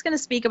me, I'm just going to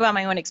speak about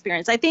my own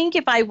experience. I think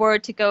if I were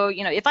to go,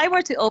 if I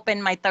were to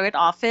open my third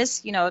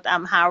office,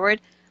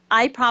 Howard,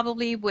 I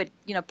probably would,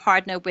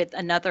 partner with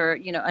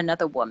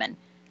another woman.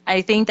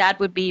 I think that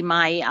would be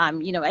my,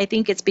 I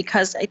think it's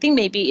because I think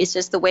maybe it's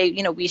just the way,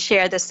 we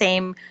share the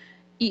same,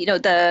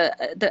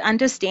 the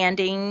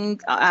understanding,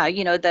 a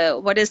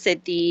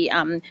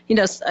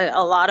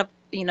lot of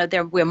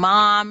we're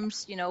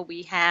moms,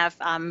 we have,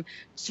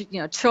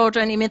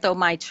 children, even though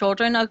my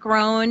children are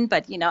grown,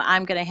 but,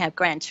 I'm going to have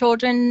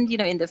grandchildren,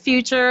 in the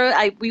future.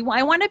 I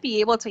want to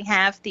be able to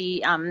have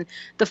the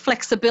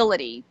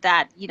flexibility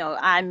that,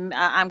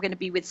 I'm going to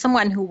be with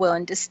someone who will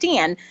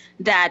understand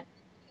that,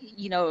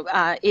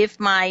 if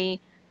my,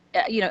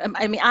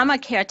 I'm a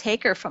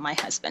caretaker for my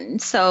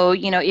husband. So,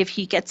 if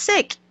he gets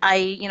sick,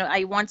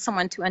 I want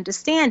someone to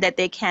understand that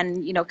they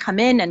can, come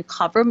in and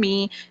cover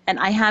me, and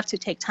I have to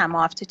take time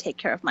off to take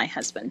care of my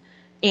husband.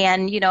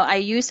 And, I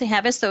used to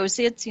have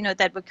associates,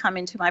 that would come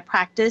into my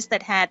practice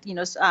that had,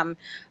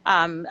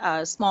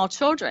 small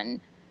children.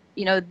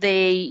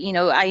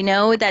 I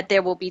know that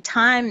there will be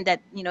time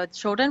that,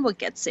 children will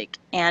get sick,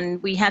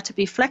 and we have to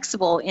be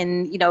flexible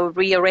in,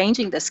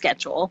 rearranging the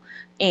schedule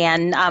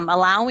and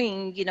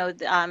allowing,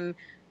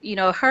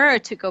 her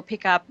to go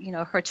pick up,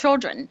 her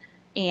children,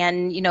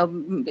 and,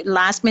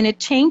 last minute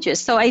changes.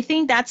 So I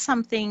think that's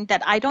something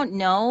that I don't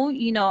know,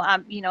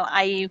 I've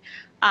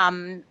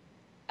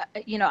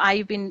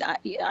been,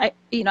 I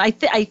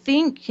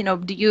think,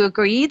 do you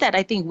agree that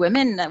I think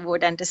women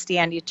would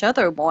understand each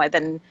other more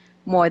than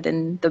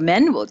the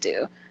men will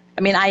do?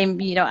 I mean, I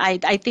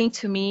think,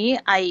 to me,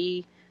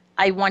 I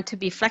want to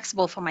be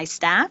flexible for my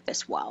staff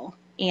as well.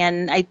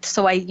 And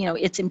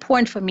it's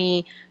important for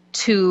me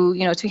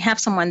to, to have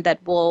someone that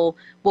will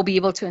be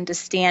able to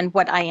understand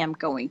what I am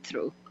going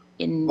through.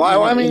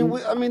 Well, I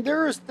mean,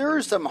 there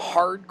are some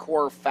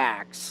hardcore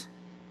facts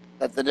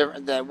that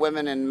that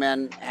women and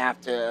men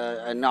have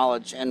to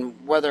acknowledge, and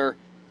whether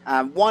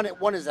one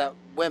is that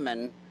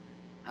women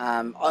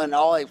and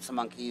all apes and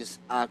monkeys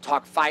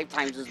talk 5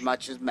 times as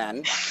much as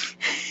men.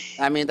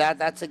 I mean,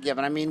 that's a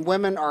given. I mean,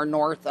 women are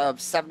north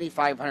of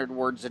 7,500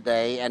 words a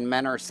day, and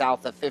men are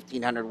south of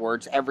 1,500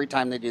 words every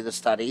time they do the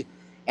study.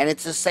 And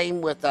it's the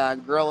same with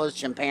gorillas,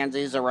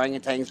 chimpanzees,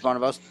 orangutans,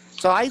 bonobos.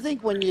 So I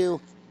think when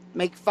you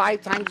make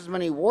 5 times as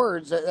many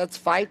words, that's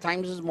 5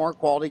 times as more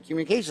quality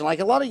communication. Like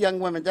a lot of young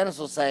women dentists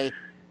will say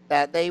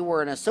that they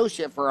were an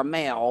associate for a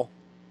male,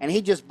 and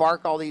he'd just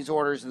bark all these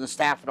orders, and the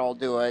staff would all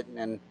do it,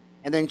 and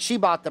then she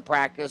bought the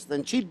practice,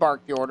 then she'd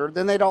bark the order,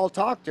 then they'd all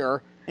talk to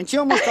her, and she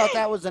almost thought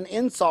that was an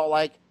insult,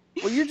 like,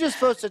 well, you're just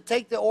supposed to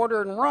take the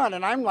order and run.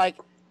 And I'm like,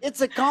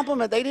 it's a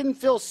compliment. They didn't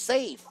feel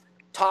safe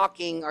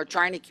talking or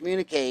trying to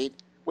communicate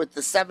with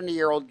the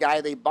 70-year-old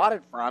guy they bought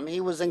it from.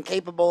 He was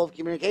incapable of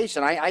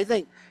communication. I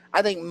think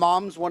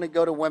moms want to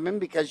go to women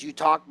because you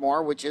talk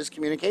more, which is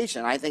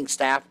communication. I think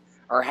staff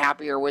are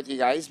happier with you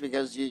guys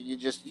because you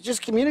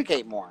just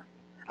communicate more.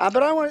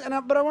 But I want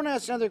to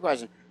ask another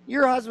question.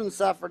 Your husband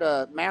suffered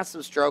a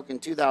massive stroke in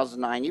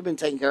 2009. You've been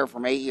taking care of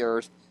him for 8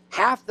 years.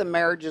 Half the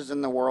marriages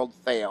in the world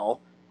fail.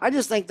 I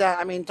just think that,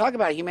 I mean, talk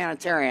about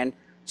humanitarian.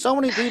 So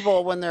many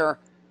people, when their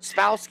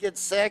spouse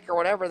gets sick or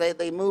whatever,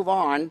 they move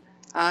on.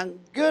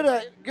 Good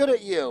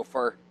at you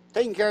for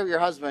taking care of your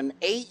husband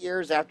 8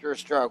 years after a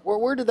stroke.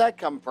 Where did that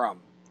come from?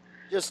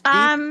 Just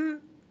I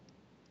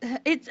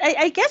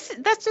guess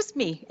that's just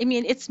me. I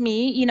mean, it's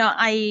me.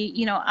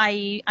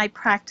 I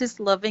practice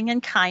loving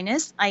and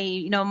kindness.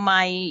 I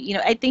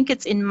think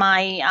it's in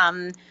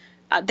my.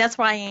 That's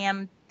why I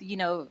am,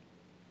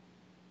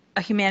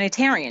 a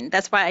humanitarian.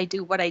 That's why I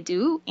do what I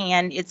do,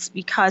 and it's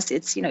because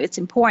it's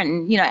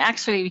important.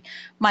 Actually,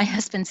 my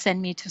husband sent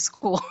me to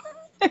school.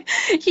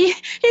 he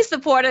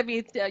supported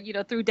me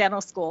through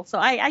dental school, so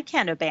I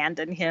can't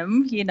abandon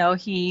him.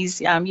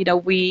 He's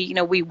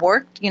we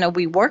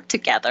worked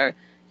together.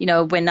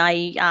 When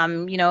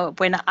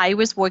I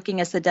was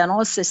working as a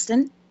dental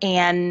assistant,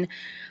 and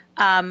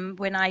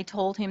when I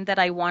told him that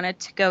I wanted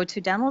to go to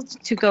dental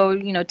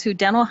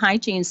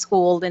hygiene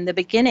school in the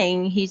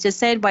beginning, he just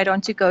said, "Why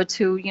don't you go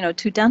to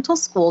dental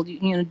school?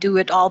 Do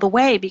it all the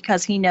way,"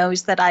 because he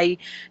knows that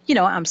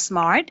I'm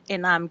smart,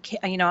 and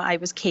I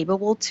was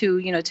capable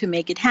to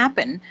make it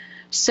happen.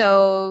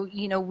 So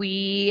he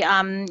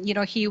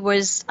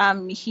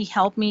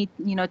helped me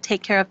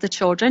take care of the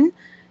children.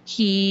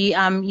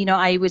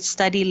 I would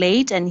study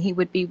late, and he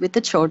would be with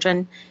the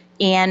children.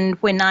 And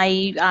when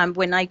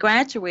I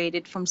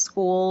graduated from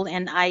school,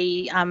 and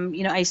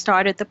I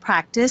started the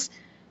practice,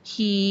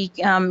 he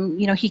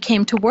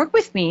came to work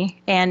with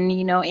me, and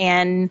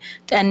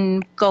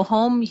go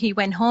home. He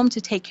went home to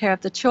take care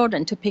of the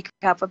children, to pick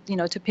up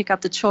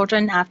the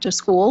children after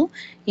school,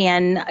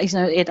 and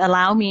it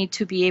allowed me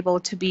to be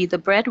able to be the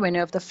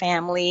breadwinner of the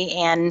family,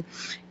 and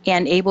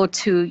able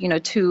to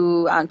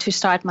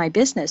start my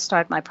business,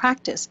 start my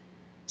practice.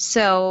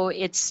 So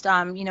it's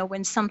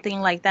when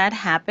something like that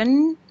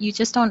happened, you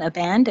just don't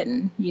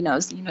abandon you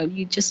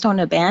just don't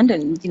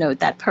abandon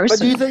that person. But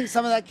do you think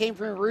some of that came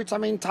from your roots? I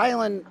mean,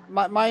 Thailand.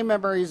 My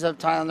memories of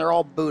Thailand, they're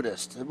all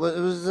Buddhist.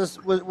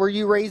 Were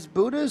you raised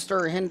Buddhist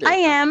or Hindu? I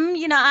am.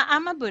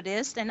 I'm a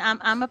Buddhist, and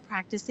I'm a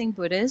practicing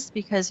Buddhist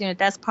because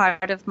that's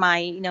part of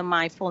my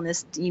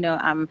mindfulness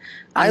meditation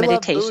I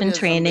love Buddhism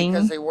training.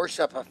 Because they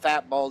worship a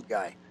fat bald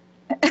guy.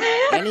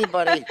 Any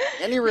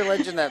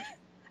religion that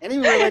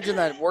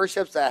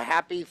worships a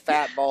happy,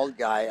 fat, bald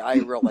guy, I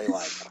really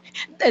like.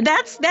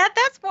 That's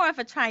more of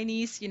a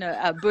Chinese,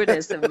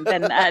 Buddhism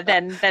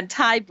than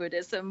Thai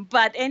Buddhism.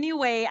 But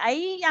anyway,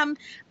 I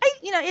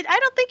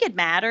don't think it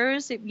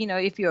matters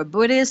if you're a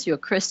Buddhist, you're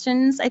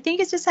Christians. I think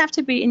it just have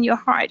to be in your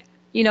heart.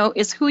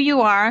 It's who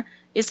you are,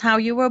 is how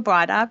you were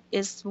brought up,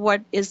 is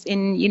what is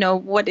in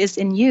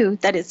you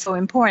that is so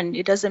important.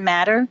 It doesn't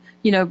matter,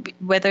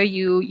 whether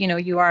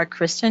you are a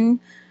Christian,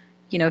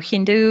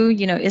 Hindu,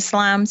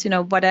 Islam,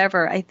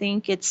 whatever. I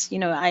think it's,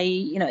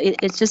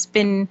 it's just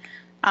been,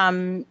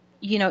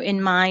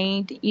 in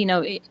mind,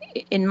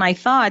 in my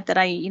thought that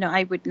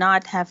I would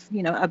not have,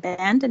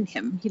 abandoned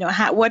him.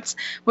 What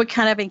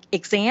kind of an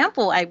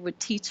example I would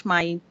teach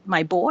my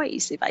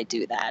boys if I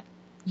do that,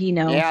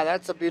 Yeah,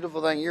 that's a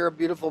beautiful thing. You're a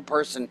beautiful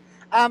person.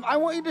 I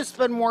want you to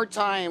spend more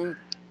time.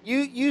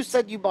 You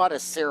said you bought a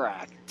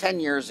Cerec 10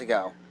 years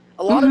ago.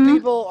 A lot of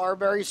people are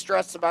very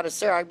stressed about a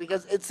Cerec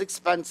because it's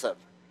expensive.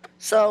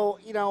 So,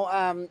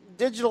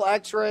 digital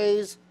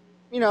x-rays,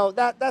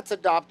 that's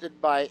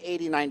adopted by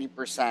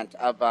 80-90%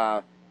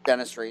 of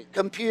dentistry.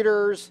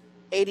 Computers,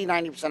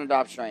 80-90%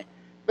 adoption rate.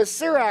 But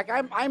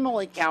Cerec, I'm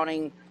only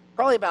counting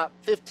probably about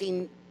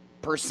 15%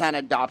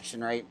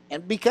 adoption rate,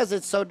 and because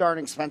it's so darn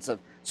expensive.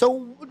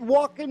 So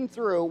walking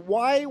through,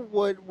 why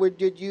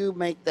did you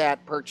make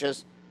that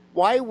purchase?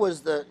 Why was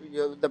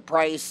the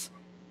price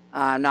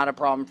not a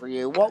problem for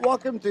you?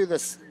 Walk them through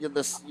this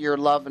your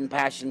love and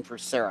passion for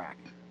Cerec.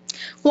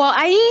 Well,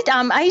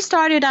 I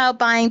started out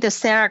buying the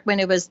Cerec when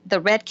it was the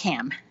red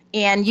cam,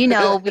 and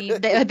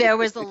there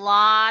was a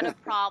lot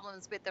of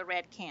problems with the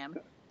red cam,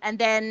 and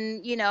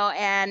then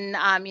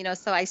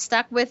so I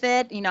stuck with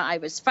it. I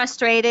was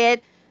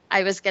frustrated.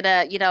 I was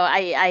gonna,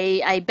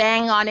 I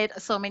bang on it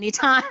so many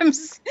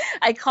times.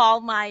 I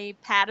called my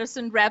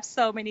Patterson rep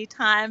so many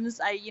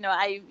times.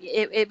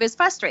 It was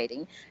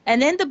frustrating.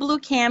 And then the blue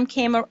cam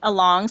came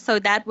along, so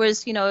that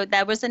was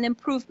an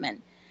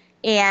improvement.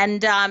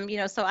 And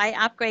so I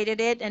upgraded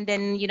it, and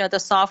then the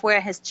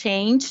software has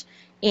changed.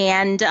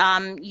 And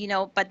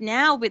but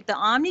now with the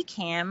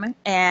OmniCam,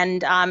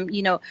 and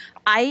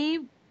I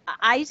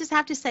just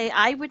have to say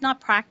I would not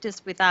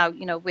practice without a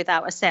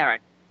Cerec.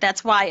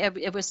 That's why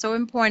it was so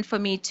important for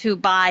me to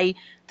buy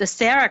the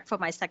Cerec for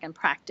my second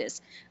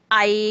practice.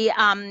 Without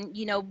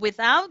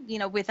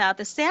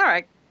the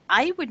Cerec,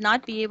 I would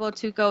not be able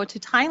to go to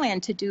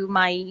Thailand to do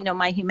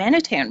my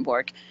humanitarian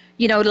work.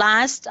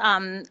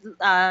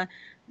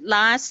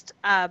 Last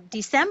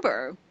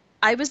December,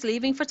 I was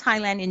leaving for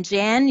Thailand in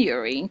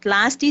January.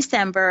 Last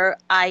December,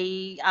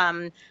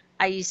 I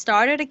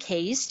started a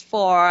case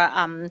for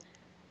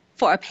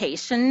a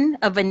patient,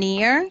 a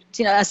veneer,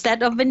 a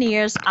set of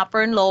veneers,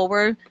 upper and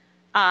lower,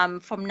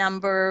 from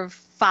number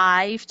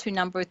 5 to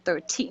number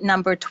 13,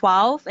 number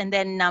 12, and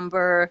then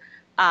number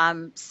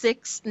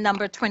 6,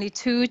 number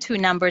 22 to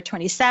number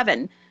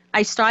 27.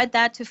 I started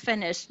that to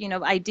finish.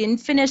 I didn't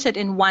finish it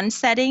in one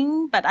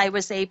setting, but I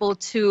was able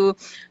to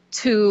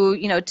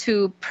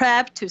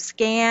prep, to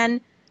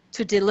scan,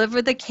 to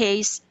deliver the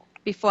case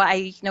before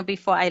I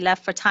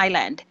left for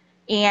Thailand.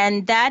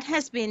 And that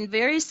has been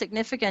very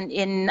significant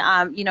in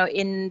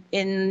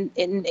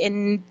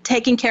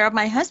taking care of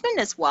my husband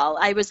as well.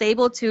 I was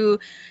able to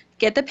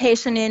get the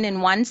patient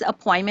in one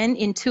appointment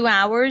in 2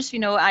 hours.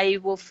 I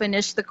will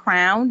finish the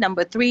crown,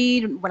 number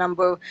 3,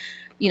 number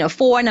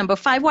 4, number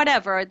 5,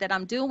 whatever that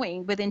I'm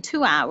doing within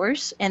 2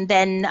 hours. And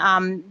then,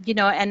 and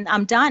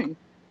I'm done.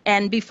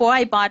 And before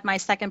I bought my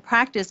second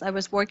practice, I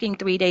was working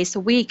 3 days a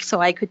week so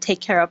I could take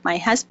care of my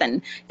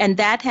husband. And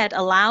that had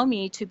allowed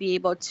me to be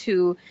able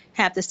to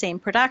have the same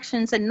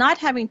productions and not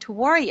having to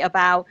worry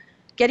about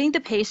getting the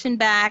patient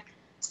back,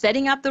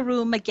 setting up the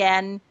room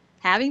again,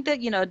 having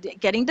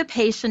getting the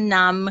patient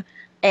numb.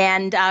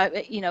 And,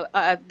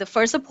 the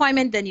first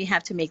appointment, then you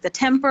have to make the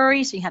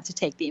temporary, so you have to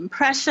take the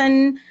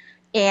impression.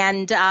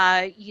 And,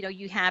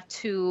 you have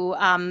to...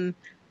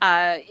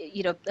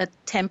 a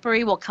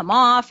temporary will come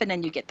off, and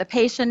then you get the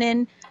patient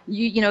in.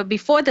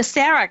 Before the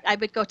Cerec, I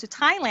would go to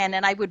Thailand,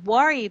 and I would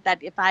worry that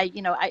if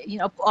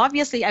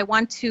obviously I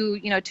want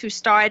to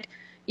start,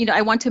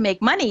 I want to make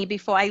money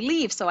before I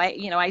leave. So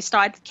I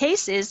start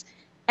cases,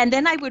 and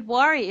then I would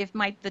worry if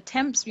the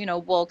temps,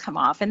 will come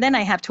off, and then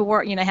I have to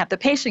work, have the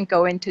patient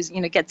go in to,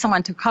 get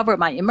someone to cover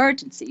my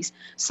emergencies.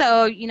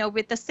 So,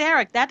 with the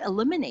Cerec, that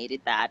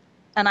eliminated that.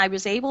 And I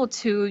was able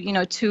to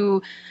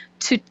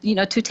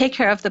take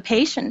care of the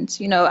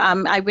patients.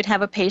 I would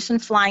have a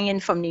patient flying in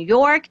from New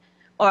York,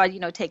 or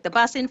take the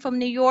bus in from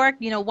New York,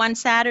 one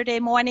Saturday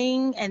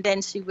morning, and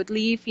then she would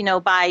leave,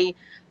 by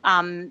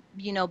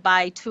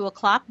 2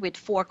 o'clock with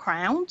 4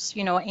 crowns.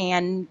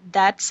 And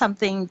that's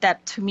something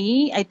that, to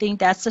me, I think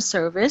that's a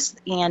service.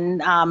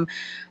 And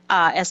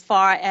as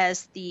far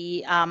as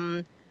the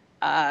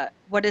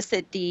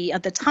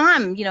the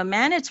time,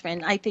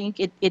 management, I think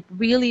it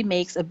really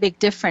makes a big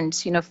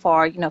difference,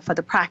 for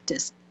the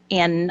practice.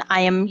 And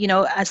I am,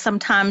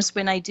 sometimes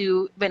when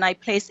I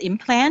place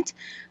implant,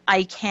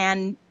 I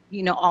can,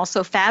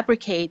 also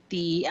fabricate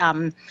the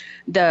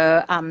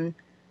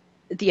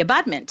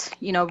abutment,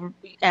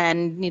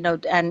 and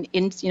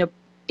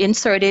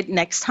insert it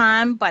next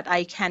time, but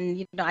I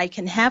can, I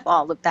can have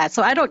all of that.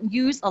 So I don't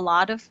use a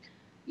lot of,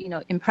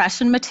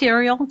 impression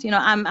material.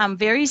 I'm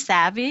very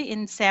savvy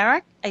in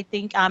Cerec. I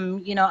think,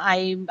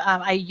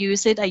 I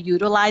use it, I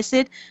utilize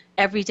it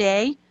every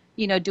day.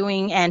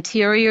 Doing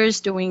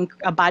anteriors, doing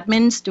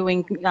abutments,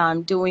 doing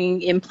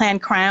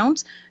implant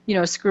crowns,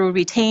 screw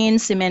retain,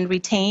 cement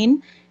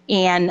retain,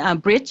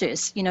 and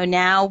bridges.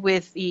 Now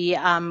with the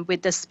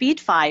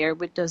Speedfire,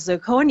 with the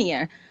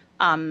zirconia,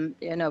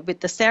 with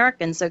the Cerec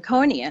and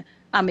zirconia,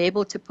 I'm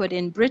able to put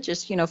in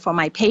bridges, for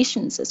my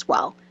patients as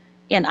well.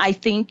 And I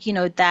think,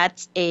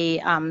 that's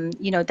a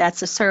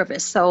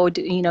service. So,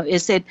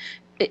 is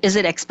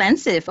it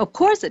expensive? Of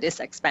course it is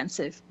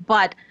expensive,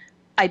 but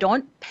I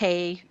don't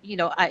pay,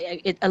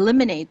 it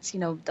eliminates,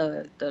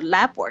 the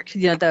lab work,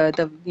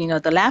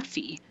 the lab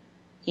fee.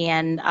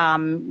 And,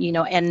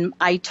 and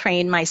I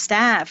train my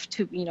staff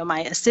to,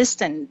 my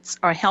assistants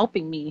are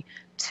helping me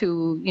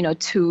to,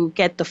 to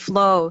get the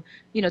flow,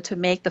 to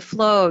make the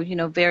flow,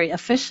 very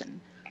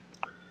efficient.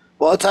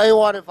 Well, I'll tell you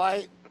what, if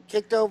I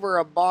kicked over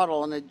a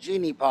bottle and a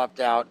genie popped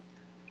out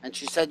and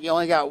she said, you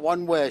only got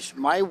one wish,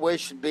 my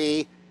wish would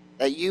be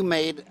that you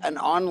made an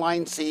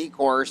online CE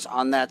course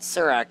on that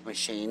Cerec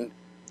machine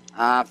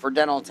for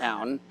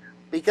Dentaltown,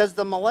 because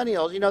the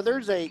millennials,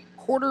 there's a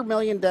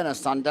 250,000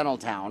 dentists on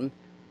Dentaltown,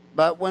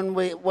 but when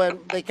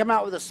they come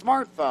out with a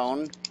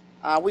smartphone,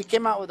 we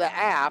came out with an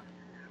app,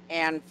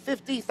 and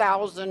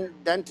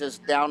 50,000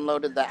 dentists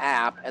downloaded the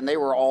app, and they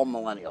were all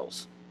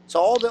millennials. So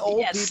all the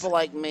old people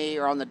like me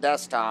are on the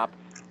desktop,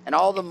 and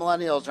all the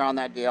millennials are on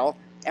that deal.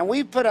 And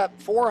we put up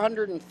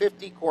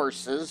 450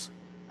 courses,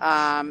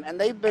 and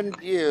they've been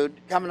viewed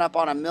coming up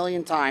on 1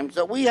 million times.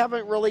 So we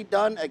haven't really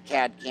done a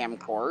CAD/CAM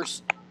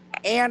course.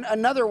 And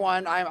another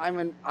one,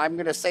 I'm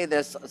going to say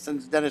this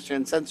since Dentistry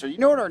Uncensored. You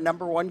know what our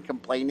 #1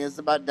 complaint is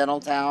about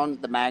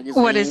Dentaltown, the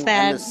magazine, what is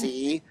that? and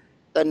the CE?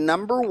 The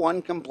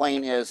 #1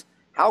 complaint is,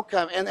 how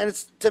come, and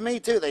it's to me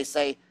too, they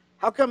say,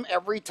 how come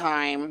every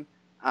time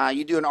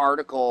you do an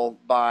article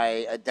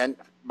by a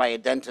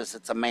dentist,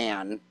 it's a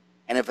man,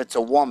 and if it's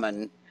a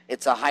woman,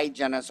 it's a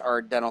hygienist or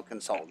a dental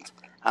consultant?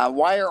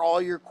 Why are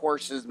all your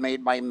courses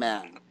made by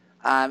men?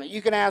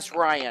 You can ask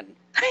Ryan.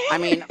 I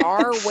mean,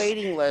 our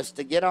waiting list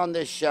to get on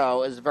this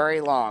show is very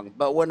long.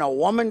 But when a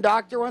woman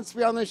doctor wants to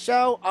be on the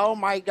show, oh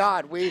my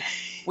God, we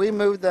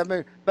move the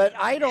moon. But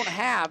I don't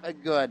have a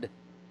good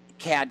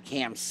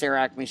CAD/CAM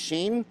Cerec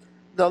machine.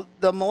 The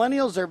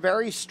millennials are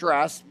very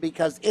stressed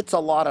because it's a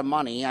lot of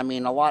money. I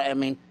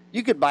mean,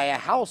 you could buy a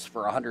house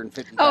for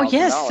 $150,000. Oh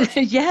yes,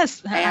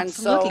 yes, and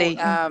absolutely.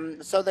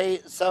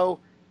 So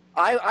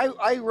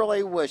I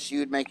really wish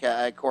you'd make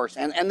a course.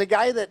 And the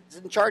guy that's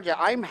in charge of,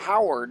 I'm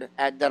Howard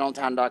at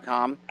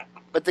dentaltown.com,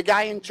 but the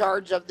guy in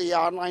charge of the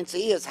online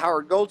CE is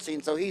Howard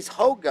Goldstein. So he's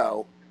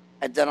Hogo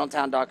at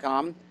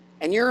dentaltown.com.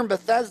 And you're in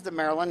Bethesda,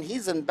 Maryland.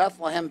 He's in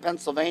Bethlehem,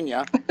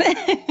 Pennsylvania.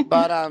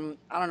 But I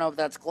don't know if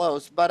that's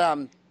close. But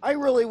I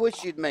really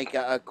wish you'd make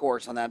a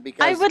course on that,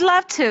 because I would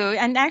love to.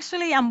 And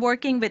actually, I'm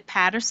working with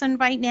Patterson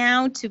right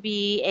now to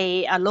be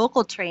a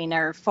local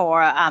trainer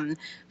for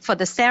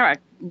the Cerec,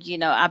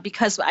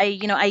 because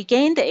I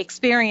gained the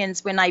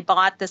experience when I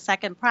bought the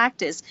second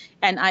practice,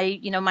 and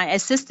my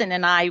assistant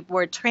and I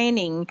were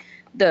training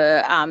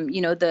the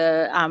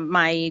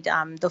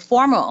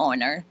former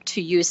owner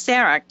to use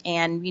Cerec,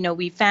 and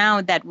we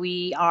found that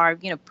we are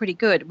pretty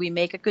good. We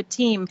make a good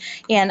team,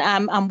 and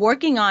I'm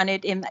working on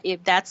it. And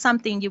if that's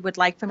something you would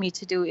like for me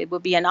to do, it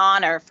would be an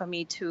honor for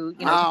me to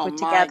to put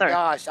together. Oh my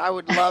gosh, I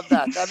would love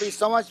that. That'd be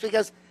so much,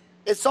 because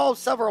it solves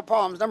several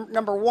problems.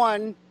 Number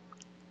one,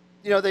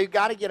 they've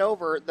got to get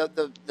over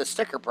the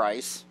sticker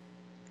price.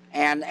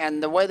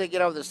 And the way they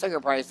get over the sticker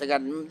price,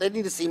 they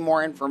need to see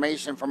more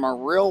information from a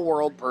real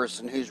world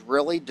person who's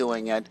really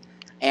doing it.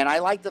 And I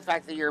like the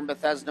fact that you're in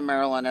Bethesda,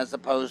 Maryland, as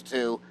opposed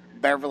to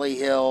Beverly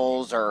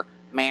Hills or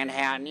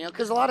Manhattan.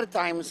 Because a lot of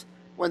times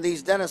when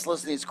these dentists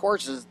listen to these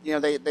courses,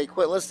 they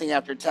quit listening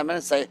after 10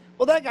 minutes. And say,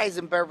 well, that guy's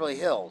in Beverly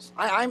Hills.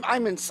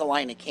 I'm in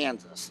Salina,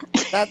 Kansas.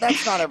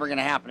 That's not ever going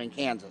to happen in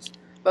Kansas.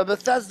 But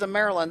Bethesda,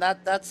 Maryland,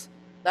 that's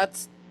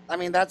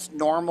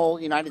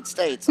normal United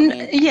States.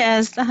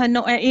 Yes,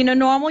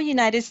 normal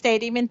United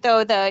States. Even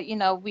though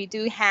we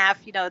do have,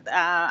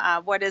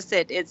 what is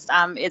it? It's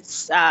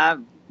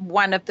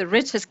one of the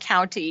richest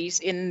counties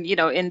in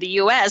the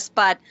U.S.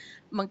 But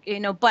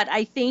but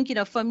I think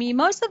for me,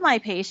 most of my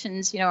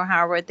patients,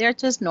 Howard, they're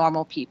just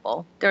normal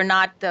people. They're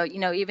not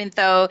even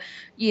though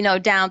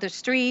down the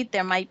street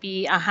there might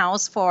be a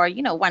house for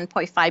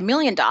 $1.5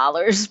 million,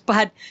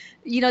 but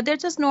they're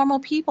just normal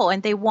people,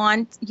 and they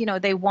want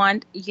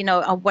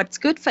what's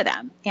good for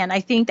them. And I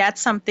think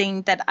that's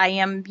something that I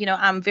am,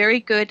 I'm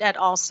very good at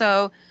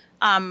also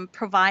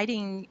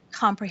providing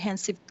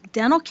comprehensive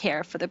dental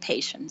care for the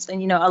patients,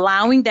 and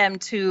allowing them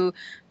to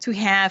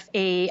have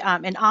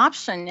an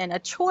option and a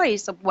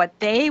choice of what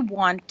they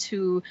want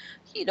to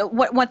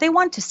what they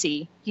want to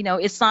see.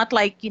 It's not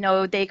like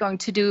they're going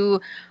to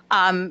do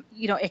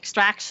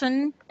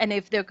extraction, and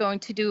if they're going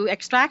to do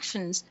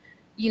extractions,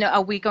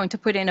 are we going to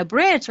put in a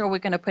bridge or are we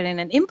going to put in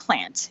an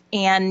implant?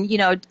 And,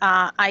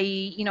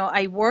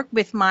 I work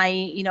with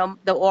my,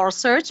 the oral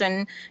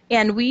surgeon,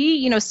 and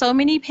we, so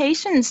many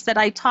patients that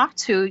I talk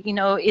to,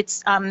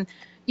 it's,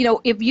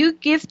 if you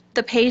give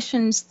the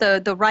patients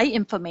the right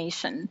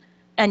information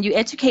and you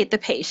educate the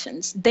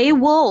patients, they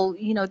will,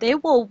 they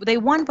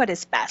want what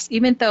is best,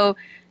 even though,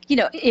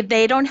 if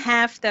they don't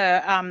have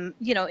the,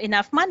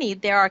 enough money,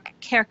 there are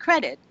care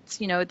credits,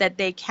 that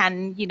they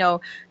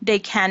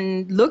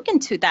can look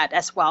into that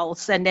as well.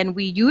 And then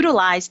we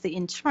utilize the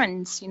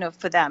insurance,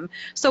 for them.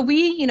 So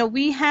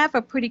we have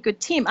a pretty good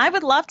team. I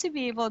would love to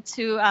be able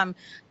to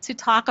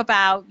talk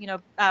about,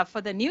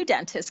 for the new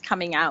dentists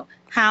coming out,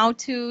 how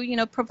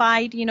to,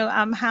 provide,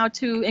 how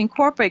to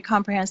incorporate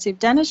comprehensive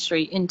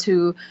dentistry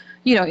into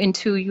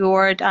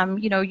your,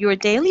 your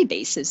daily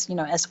basis,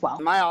 as well.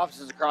 My office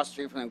is across the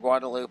street from the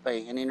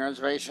Guadalupe Indian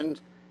Reservation,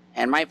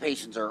 and my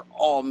patients are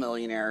all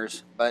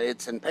millionaires, but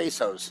it's in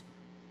pesos,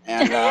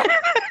 and,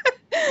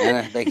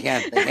 and they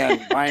can't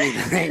buy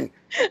anything.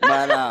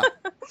 But I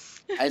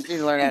just need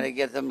to learn how to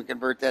get them to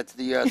convert that to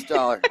the U.S.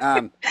 dollar.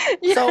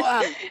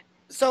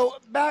 So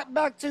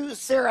back to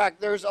Cerec.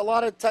 There's a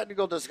lot of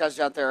technical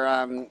discussion out there.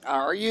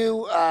 Are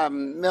you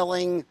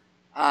milling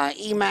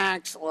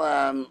Emax,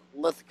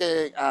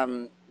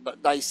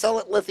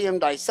 lithium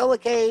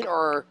disilicate,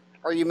 or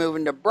are you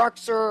moving to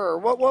Bruxer, or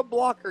what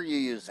block are you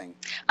using?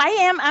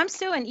 I'm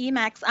still an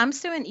Emax. I'm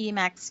still an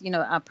Emax,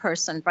 a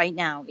person right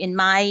now. In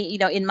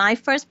my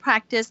first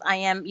practice,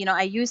 I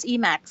use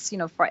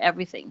Emax, for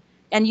everything.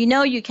 And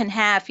you can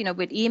have,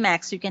 with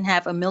Emax, you can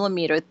have a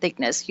millimeter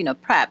thickness,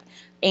 prep.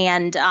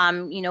 And,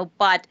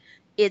 but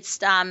it's,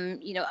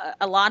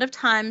 a lot of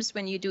times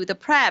when you do the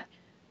prep,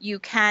 you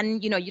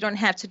can, you don't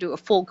have to do a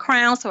full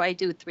crown. So I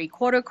do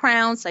 3/4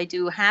 crowns, I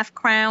do half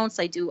crowns,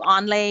 I do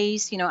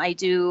onlays, I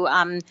do,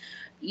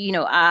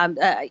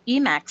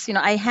 Emax,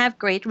 I have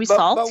great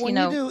results. But when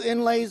you do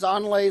inlays,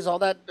 onlays, all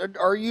that,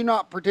 are you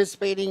not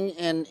participating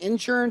in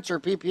insurance or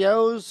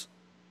PPOs?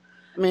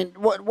 I mean,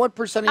 what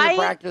percent of your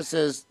practice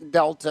is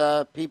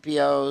Delta,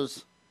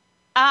 PPOs?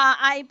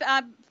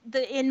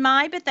 In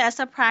my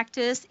Bethesda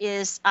practice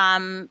is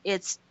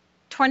it's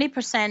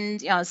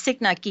 20%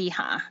 Cigna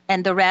GIHA,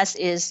 and the rest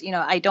is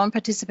I don't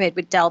participate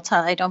with Delta,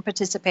 I don't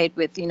participate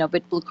with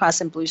with Blue Cross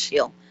and Blue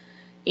Shield,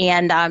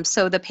 and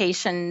so the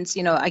patients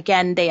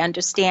again, they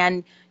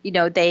understand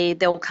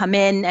they'll come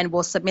in and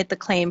we'll submit the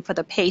claim for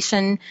the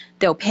patient,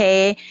 they'll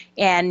pay,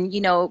 and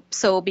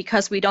so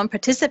because we don't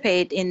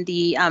participate in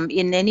the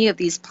in any of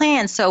these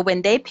plans, so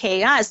when they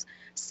pay us,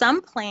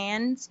 some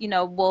plans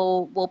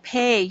will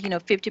pay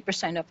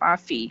 50% of our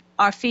fee.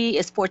 Our fee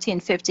is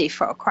 $14.50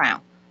 for a crown.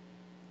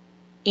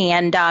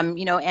 And,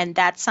 and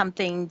that's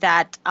something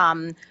that,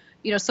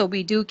 so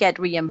we do get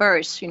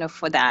reimbursed,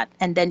 for that.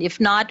 And then if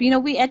not,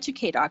 we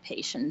educate our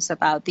patients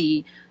about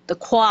the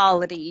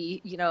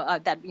quality,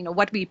 that,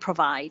 what we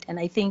provide. And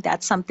I think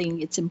that's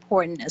something it's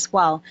important as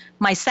well.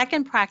 My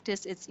second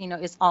practice is,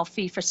 is all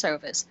fee for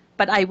service.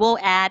 But I will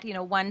add,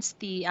 once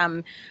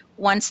the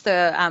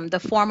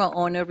former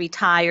owner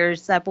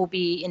retires, that will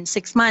be in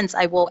 6 months,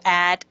 I will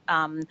add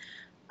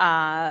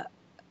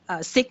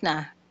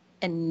Cigna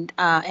and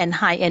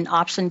high-end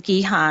option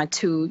GIHA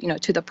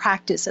to the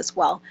practice as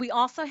well. We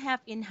also have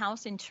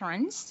in-house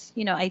insurance.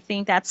 I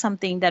think that's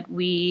something that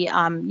we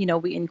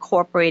we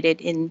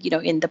incorporated in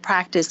in the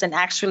practice. And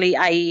actually,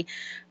 I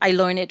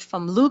learned it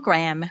from Lou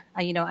Graham.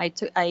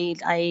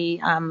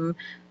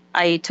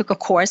 I took a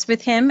course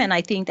with him, and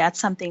I think that's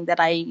something that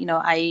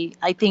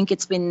I think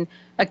it's been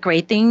a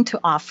great thing to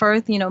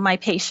offer my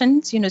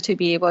patients to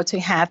be able to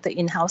have the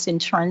in-house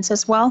insurance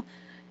as well.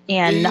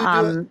 And do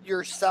you do it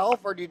yourself,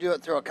 or do you do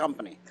it through a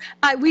company?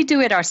 We do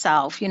it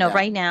ourselves.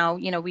 Right now,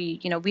 we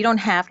don't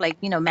have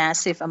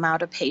massive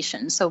amount of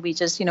patients, so we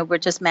just we're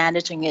just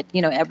managing it,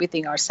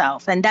 everything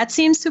ourselves, and that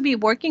seems to be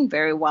working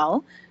very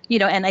well.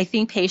 And I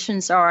think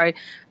patients are,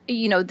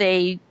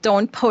 they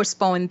don't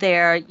postpone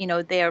their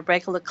their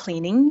regular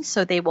cleaning,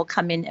 so they will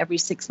come in every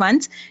 6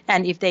 months,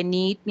 and if they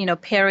need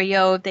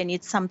perio, if they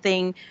need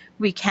something,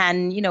 we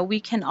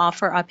can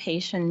offer our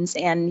patients,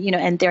 and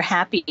and they're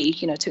happy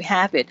to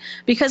have it,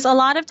 because a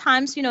lot of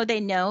times they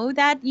know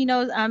that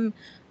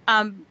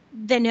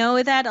they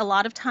know that a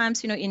lot of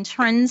times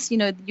insurance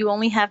you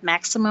only have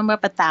maximum of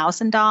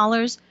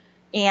 $1,000,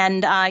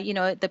 and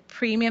the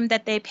premium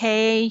that they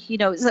pay,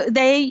 so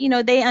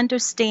they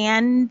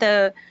understand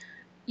the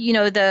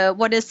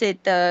what is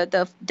it,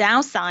 the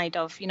downside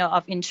of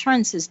of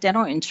insurances,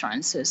 dental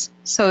insurances.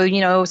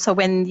 So so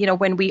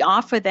when we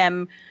offer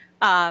them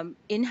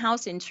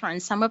in-house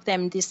insurance, some of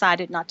them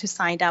decided not to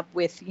sign up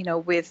with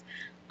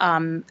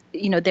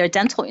their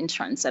dental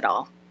insurance at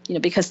all,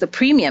 because the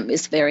premium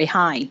is very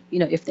high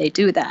if they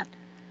do that.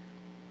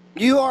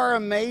 You are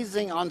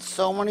amazing on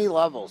so many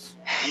levels.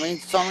 I mean,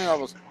 so many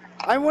levels.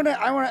 I want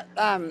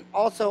to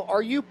also,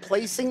 are you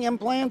placing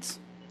implants?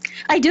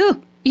 I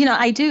do.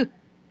 I do.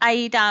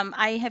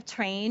 I have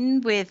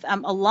trained with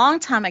a long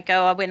time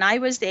ago when I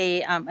was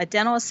a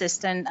dental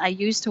assistant. I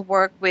used to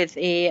work with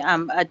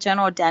a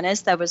general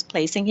dentist that was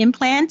placing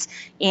implants,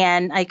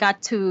 and I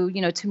got to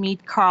to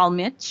meet Carl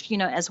Mitch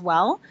as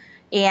well.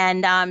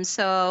 And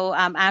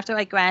after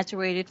I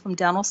graduated from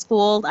dental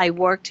school, I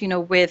worked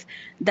with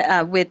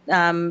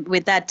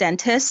that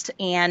dentist,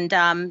 and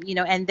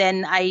and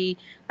then I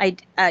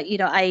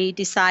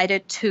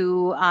decided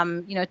to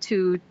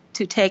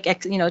to take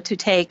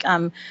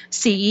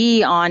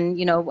CE on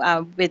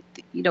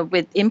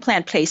with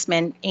implant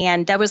placement,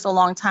 and that was a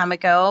long time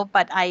ago.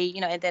 But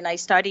and then I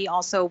studied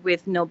also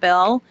with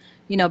Nobel,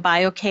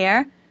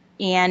 BioCare,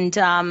 and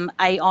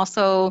I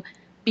also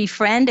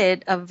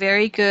befriended a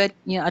very good,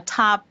 a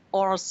top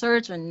oral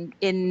surgeon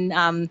in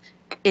my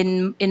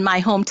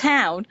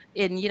hometown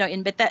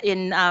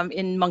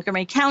in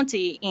Montgomery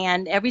County,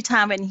 and every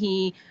time when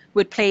he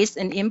would place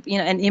an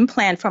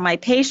implant for my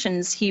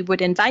patients, he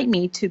would invite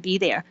me to be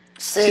there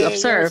to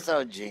observe. You're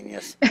so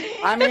genius.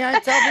 I mean, I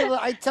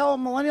tell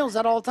millennials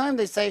that all the time.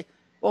 They say,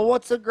 well,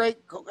 what's a great,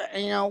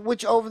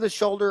 which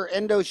over-the-shoulder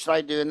endo should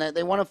I do? And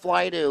they want to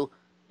fly to,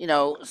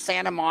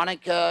 Santa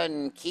Monica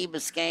and Key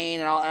Biscayne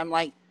and all. I'm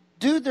like,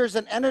 dude, there's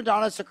an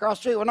endodontist across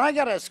the street. When I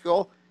got out of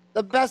school,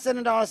 the best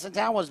endodontist in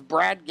town was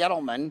Brad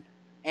Gettleman.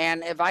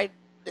 And if I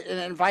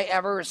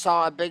ever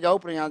saw a big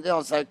opening on the deal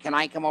and said, can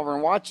I come over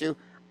and watch you?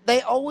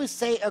 They always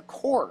say, of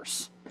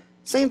course.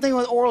 Same thing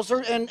with oral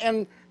surgery.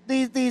 And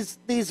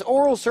these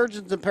oral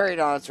surgeons and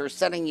periodontists are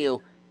sending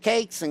you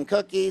cakes and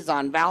cookies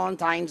on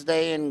Valentine's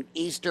Day and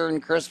Easter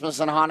and Christmas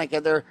and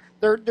Hanukkah.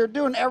 They're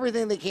doing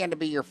everything they can to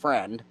be your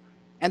friend.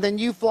 And then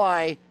you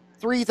fly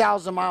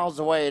 3,000 miles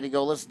away to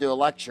go listen to a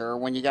lecture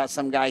when you got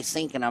some guy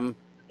sinking them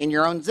in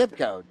your own zip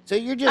code. So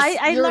you're just,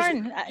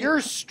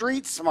 you're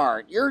street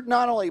smart. You're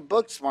not only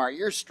book smart,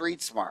 you're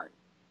street smart.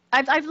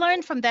 I've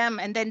learned from them,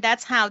 and then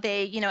that's how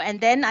they, and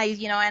then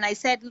and I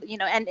said,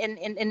 and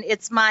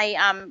it's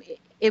my,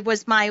 it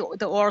was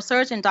the oral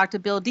surgeon, Dr.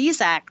 Bill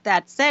Dizak,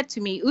 that said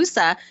to me,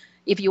 Usa,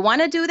 if you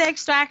want to do the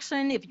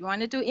extraction, if you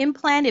want to do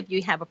implant, if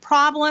you have a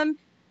problem,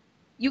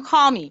 you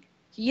call me.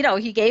 He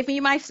gave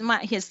me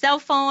his cell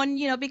phone,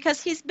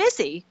 because he's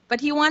busy, but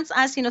he wants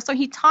us, so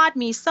he taught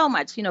me so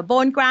much,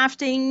 bone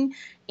grafting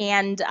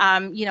and,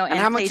 and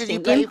how much did you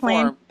pay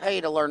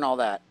to learn all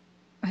that?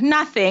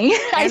 Nothing.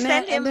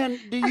 And then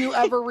do you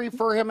ever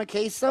refer him a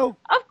case though?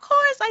 Of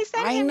course, I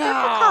sent him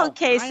difficult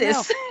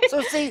cases.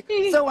 So see,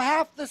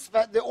 half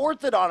the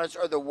orthodontists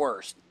are the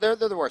worst. They're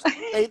the worst.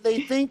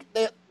 They think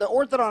that the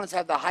orthodontists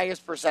have the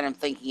highest percent of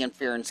thinking in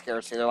fear and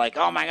scarcity. They're like,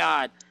 oh my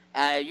God,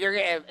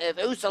 if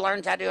USA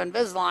learns how to do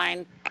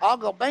Invisalign, I'll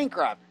go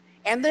bankrupt.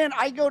 And then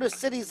I go to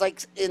cities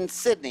like in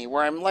Sydney,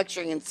 where I'm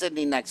lecturing in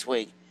Sydney next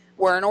week,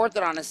 where an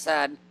orthodontist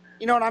said,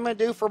 you know what I'm going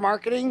to do for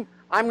marketing?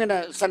 I'm going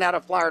to send out a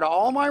flyer to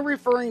all my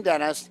referring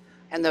dentists,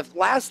 and the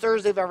last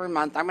Thursday of every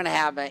month, I'm going to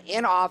have an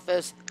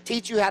in-office,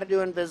 teach you how to do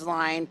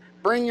Invisalign,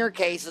 bring your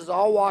cases,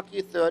 I'll walk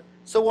you through it.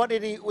 So what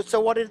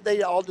did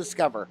they all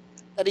discover?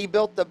 That he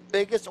built the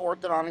biggest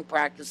orthodontic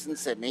practice in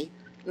Sydney.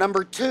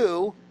 Number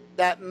two,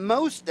 that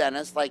most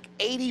dentists, like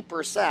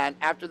 80%,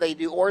 after they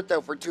do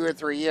ortho for 2 or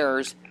 3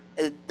 years,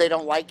 they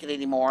don't like it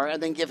anymore,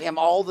 and then give him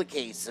all the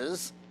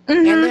cases.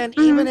 And then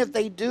even if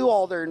they do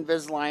all their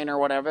Invisalign or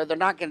whatever, they're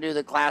not going to do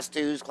the class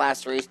 2s,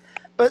 class 3s.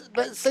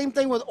 But same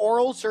thing with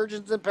oral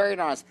surgeons and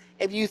periodontists.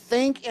 If you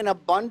think in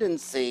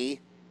abundancy,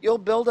 you'll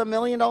build $1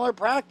 million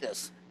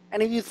practice.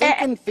 And if you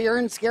think in fear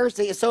and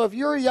scarcity, so if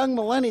you're a young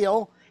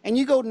millennial and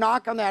you go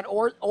knock on that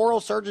oral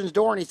surgeon's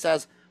door and he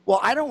says, well,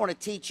 I don't want to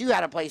teach you how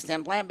to place an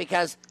implant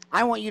because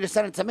I want you to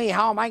send it to me.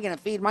 How am I going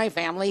to feed my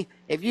family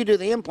if you do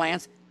the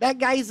implants? That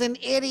guy's an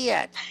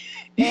idiot.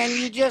 And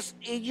you just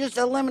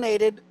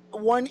eliminated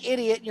one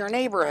idiot in your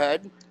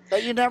neighborhood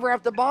that you never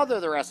have to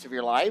bother the rest of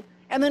your life,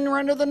 and then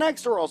run to the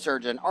next oral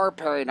surgeon or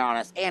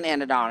periodontist and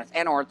endodontist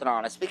and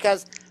orthodontist.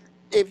 Because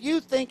if you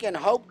think in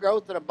hope,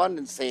 growth, and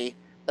abundancy,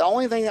 the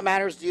only thing that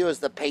matters to you is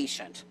the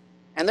patient.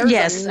 And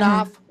there's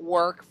enough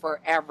work for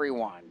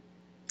everyone.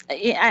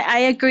 I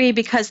agree,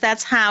 because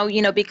that's how,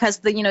 because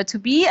to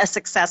be a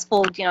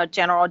successful,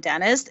 general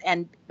dentist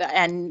and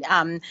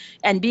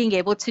being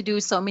able to do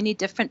so many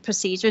different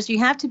procedures, you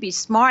have to be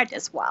smart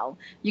as well.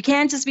 You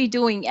can't just be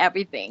doing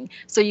everything.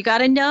 So you got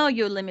to know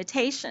your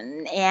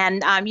limitation.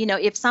 And,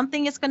 if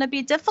something is going to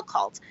be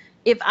difficult,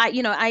 if I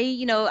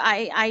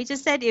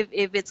just said if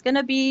it's going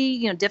to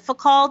be,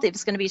 difficult, if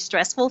it's going to be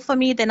stressful for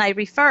me, then I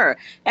refer.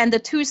 And the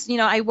two,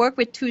 I work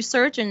with 2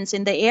 surgeons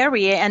in the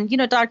area, and,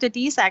 Dr.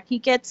 Dizak, he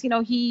gets,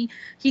 he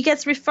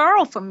gets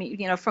referral from me,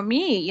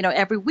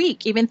 every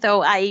week, even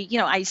though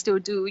I still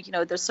do,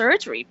 the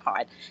surgery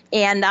part.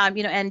 And,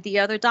 and the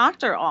other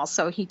doctor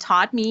also, he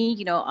taught me,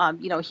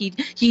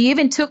 he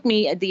even took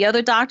me, the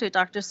other doctor,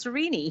 Dr.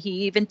 Serini,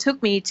 he even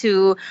took me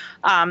to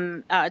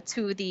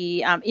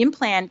the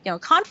implant,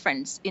 conference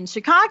in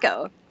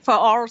Chicago for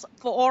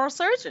oral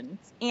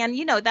surgeons, and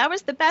that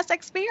was the best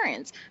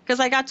experience, because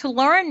I got to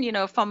learn,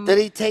 from. Did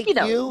he take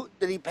you?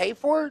 Did he pay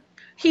for it?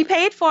 He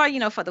paid for,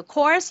 for the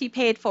course. He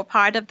paid for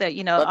part of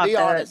the, But of be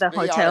honest, the be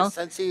hotel.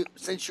 honest.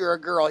 Since you're a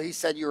girl, he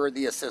said you were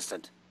the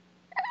assistant.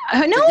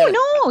 No,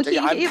 no,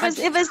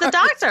 it was the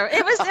doctor.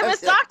 It was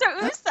just,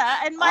 Dr. Usa,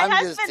 and my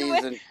I'm just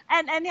husband teasing.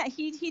 and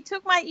he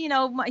took my,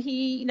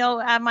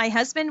 my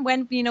husband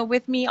went,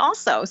 with me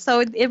also.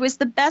 So it was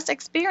the best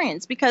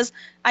experience because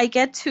I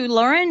get to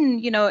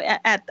learn,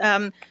 at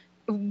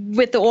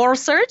with the oral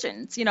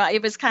surgeons.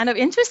 It was kind of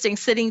interesting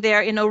sitting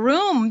there in a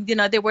room.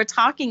 They were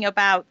talking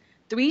about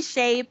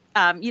 3-shape,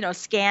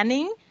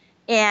 scanning.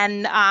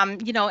 And,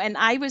 and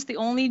I was the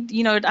only,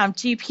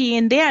 GP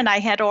in there, and I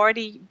had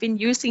already been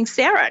using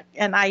Cerec,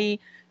 and I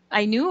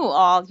knew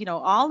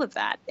all of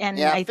that. And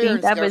Yeah, I fear think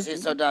and that scarcity was,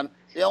 is so dumb.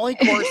 The only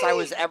course I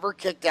was ever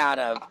kicked out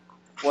of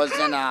was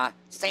in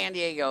San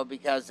Diego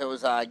because it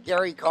was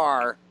Gary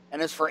Carr,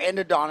 and it's for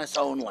endodontists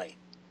only.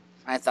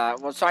 I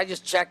thought, well, so I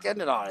just checked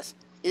endodontists.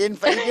 He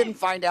didn't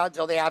find out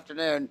until the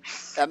afternoon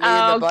that me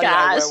and the buddy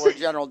I went were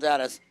general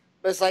dentists.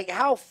 But it's like,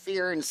 how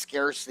fear and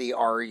scarcity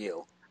are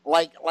you?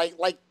 Like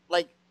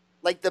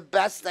the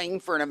best thing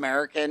for an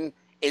American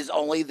is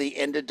only the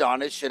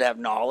endodontist should have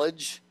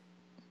knowledge.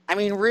 I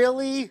mean,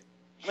 really?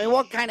 I mean,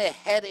 what kind of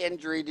head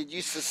injury did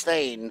you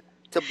sustain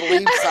to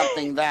believe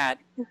something that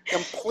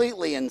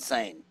completely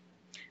insane?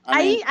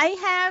 I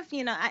have,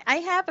 I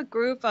have a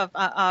group of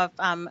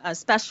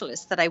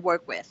specialists that I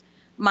work with.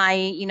 My,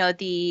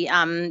 the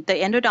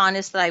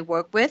endodontist that I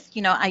work with,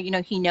 he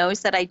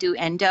knows that I do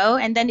endo.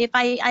 And then if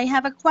I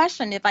have a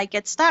question, if I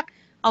get stuck,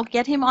 I'll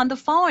get him on the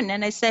phone.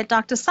 And I said,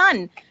 Dr.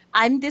 Sun,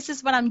 this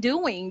is what I'm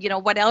doing.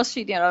 What else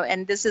should,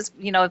 and this is,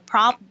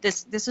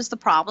 this is the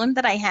problem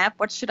that I have.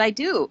 What should I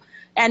do?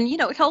 And,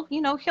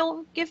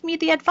 he'll give me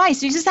the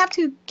advice. You just have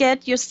to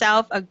get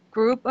yourself a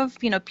group of,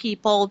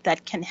 people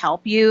that can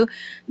help you,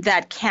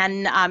 that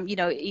can,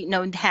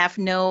 have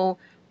no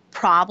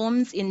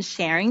problems in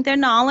sharing their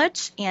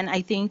knowledge. And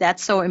I think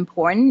that's so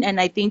important. And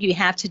I think you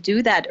have to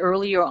do that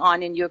earlier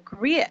on in your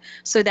career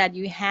so that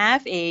you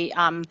have a,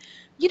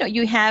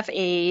 you have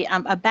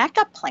a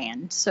backup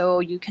plan. So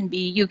you can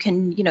be,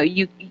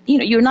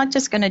 you're not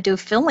just going to do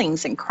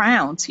fillings and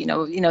crowns.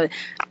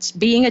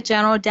 Being a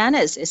general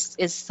dentist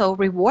is so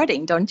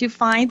rewarding. Don't you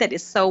find that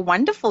it's so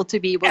wonderful to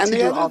be able to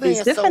do all these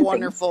different things? And the other thing that's so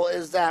wonderful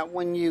is that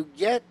when you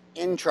get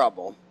in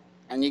trouble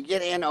and you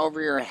get in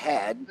over your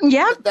head,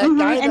 yeah, that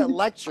guy that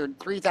lectured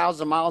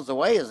 3,000 miles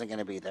away isn't going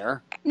to be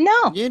there.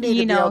 No. You need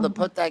to be able to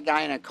put that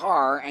guy in a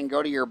car and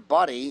go to your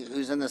buddy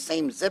who's in the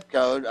same zip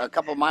code a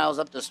couple miles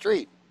up the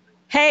street.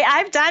 Hey,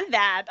 I've done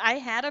that. I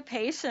had a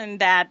patient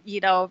that,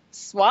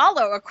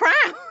 swallowed a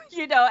crown,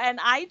 and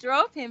I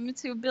drove him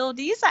to Bill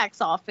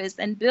Dezak's office,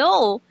 and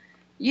Bill,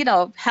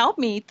 helped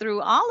me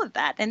through all of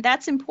that. And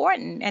that's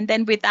important. And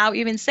then without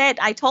even said,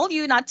 I told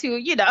you not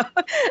to,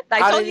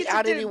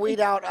 How did he weed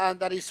out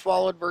that he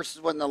swallowed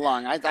versus what in the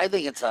lung? I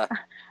think it's a...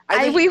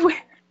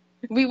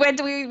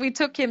 We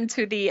took him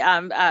to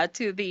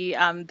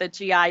the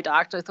GI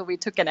doctor, so we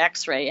took an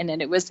X-ray, and then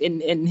it was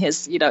in his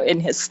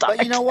stomach.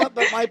 But you know what?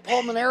 But my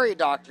pulmonary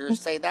doctors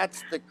say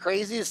that's the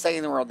craziest thing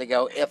in the world. They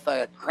go, if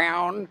a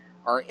crown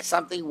or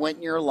something went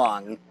in your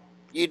lung,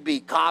 you'd be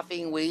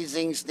coughing,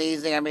 wheezing,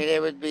 sneezing. I mean,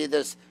 it would be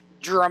this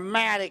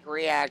dramatic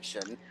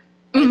reaction.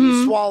 If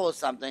you swallow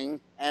something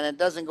and it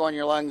doesn't go in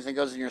your lungs and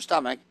goes in your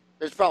stomach,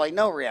 there's probably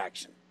no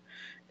reaction.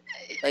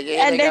 Like,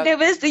 and then there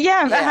was, I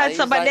had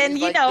somebody, then,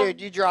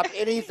 dude, you drop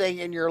anything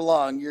in your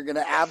lung, you're going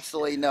to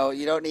absolutely know.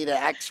 You don't need an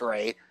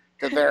X-ray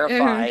to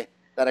verify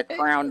that a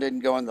crown didn't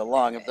go in the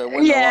lung. If there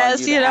went in the lung,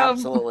 you'd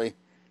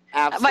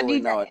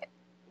absolutely know it.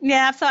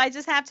 Yeah, so I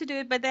just have to do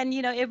it. But then,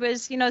 it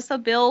was, so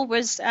Bill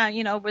was,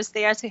 was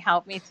there to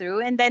help me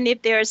through. And then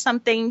if there's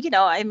something,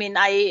 I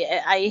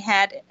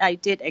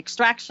did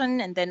extraction,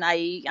 and then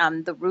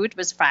the root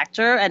was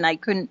fractured and I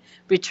couldn't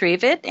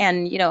retrieve it.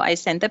 And, I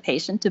sent the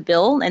patient to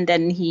Bill, and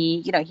then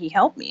he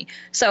helped me.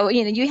 So,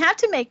 you have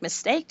to make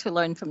mistake to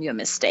learn from your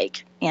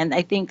mistake. And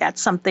I think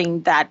that's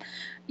something that,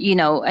 you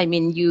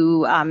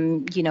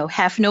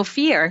have no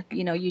fear.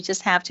 You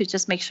just have to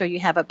just make sure you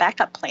have a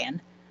backup plan.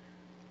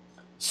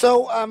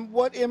 So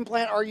what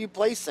implant are you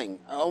placing?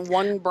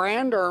 One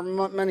brand or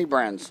many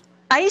brands?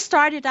 I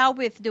started out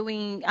with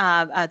doing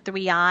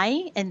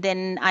 3i, and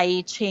then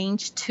I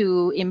changed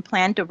to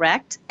Implant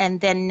Direct, and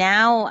then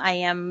now I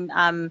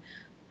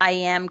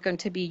am going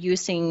to be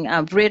using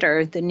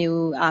Ritter, the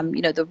new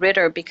the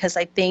Ritter, because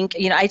I think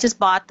I just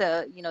bought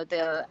the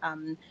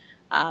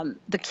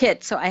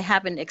kit, so I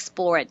haven't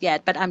explored it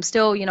yet. But I'm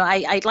still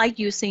I like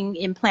using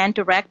Implant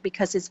Direct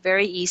because it's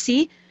very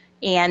easy.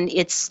 And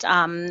it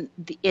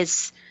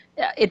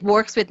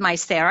works with my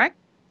Cerec.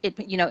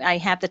 I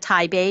have the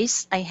tie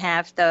base. I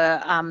have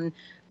the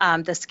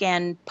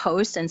scan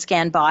post and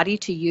scan body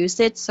to use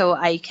it, so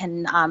I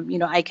can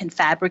I can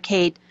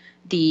fabricate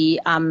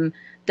the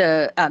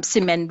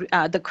cement,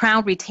 the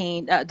crown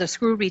retain, the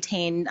screw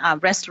retain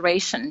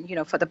restoration,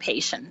 for the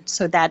patient.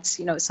 So that's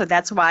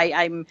why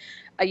I'm.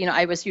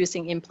 I was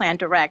using Implant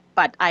Direct,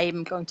 but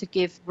I'm going to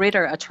give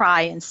Ritter a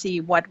try and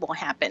see what will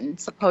happen.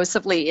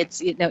 Supposedly,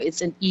 it's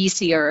an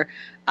easier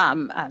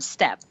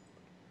step.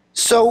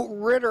 So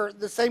Ritter,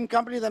 the same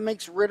company that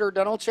makes Ritter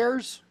dental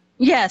chairs?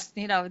 Yes,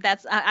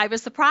 that's I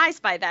was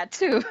surprised by that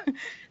too.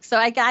 So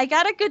I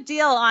got a good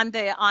deal on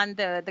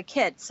the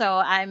kit. So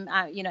and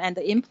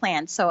the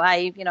implant. So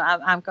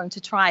I'm going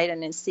to try it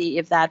and then see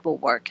if that will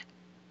work.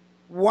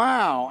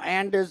 Wow.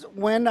 And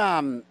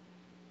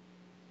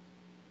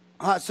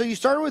so you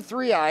started with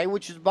 3i,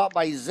 which is bought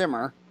by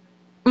Zimmer.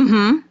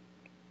 Mm-hmm.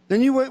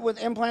 Then you went with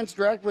Implants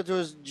Direct, which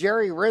was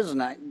Jerry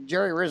Risnick.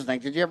 Jerry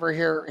Risnick. Did you ever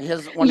hear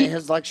one of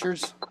his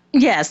lectures?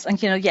 Yes, and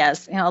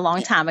yes, a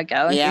long time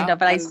ago. Yeah.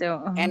 But I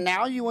still. And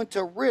now you went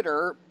to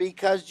Ritter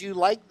because you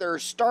like their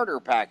starter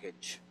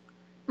package.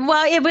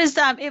 Well, I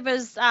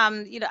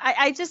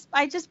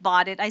just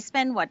bought it. I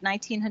spent what,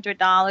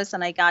 $1,900,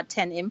 and I got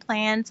 10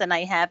 implants, and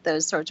I have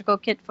the surgical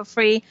kit for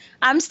free.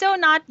 I'm still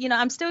not,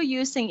 I'm still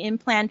using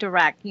Implant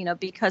Direct,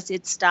 because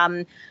it's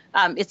still,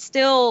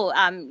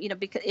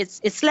 because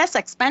it's less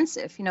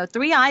expensive.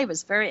 3i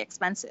was very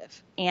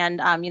expensive,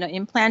 and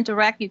Implant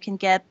Direct, you can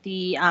get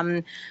the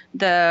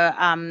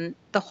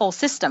whole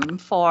system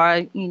for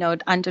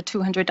under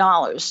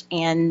 $200,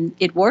 and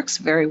it works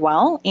very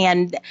well.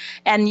 And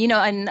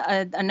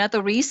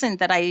another reason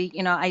that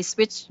I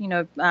switched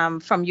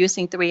from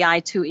using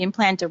 3i to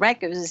Implant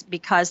Direct is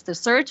because the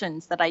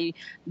surgeons that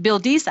Bill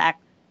Desack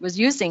was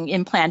using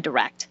Implant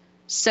Direct.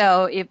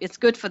 So if it's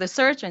good for the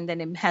surgeon,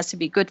 then it has to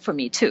be good for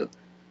me too.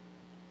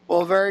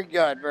 Well, very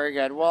good, very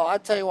good. Well, I'll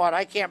tell you what,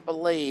 I can't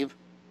believe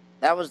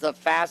that was the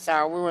fast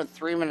hour. We went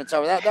 3 minutes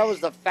over. That was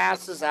the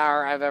fastest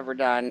hour I've ever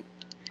done.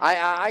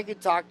 I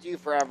could talk to you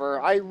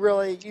forever.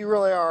 You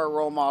really are a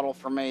role model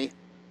for me.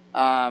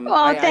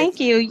 Well, thank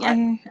you.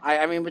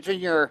 I mean, between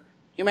your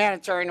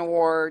humanitarian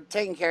award,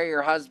 taking care of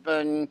your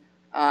husband,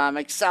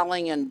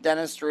 excelling in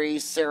dentistry,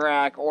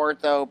 Cerec,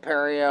 ortho,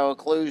 perio,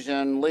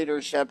 occlusion,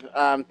 leadership,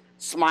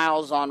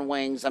 smiles on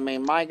wings. I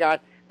mean, my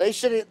God, they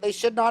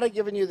should not have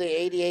given you the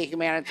ADA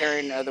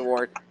Humanitarian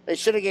Award. They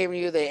should have given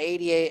you the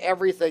ADA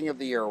Everything of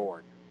the Year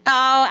Award.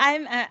 Oh,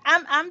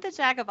 I'm the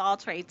jack of all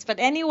trades. But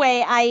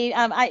anyway,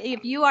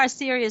 if you are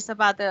serious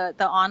about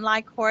the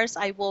online course,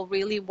 I will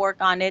really work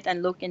on it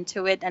and look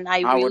into it, and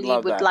I really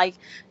would like.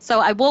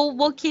 So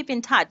we'll keep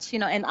in touch,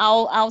 and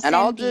I'll send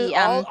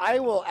I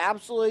will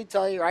absolutely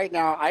tell you right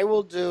now, I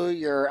will do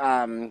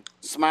your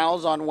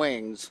Smiles on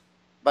Wings,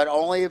 but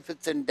only if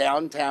it's in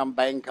downtown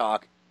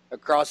Bangkok,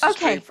 across the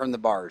street from the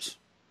bars.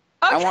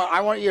 Okay.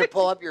 I want you to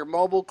pull up your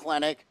mobile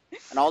clinic,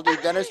 and I'll do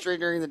dentistry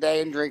during the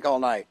day and drink all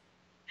night.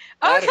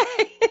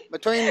 Okay.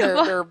 Between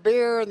their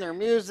beer and their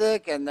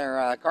music and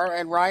their car.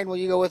 And Ryan, will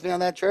you go with me on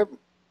that trip?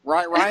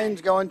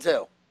 Ryan's going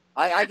too.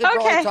 I could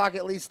probably talk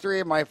at least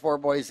 3 of my 4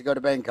 boys to go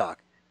to Bangkok.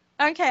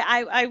 Okay,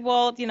 I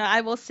will.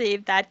 I will see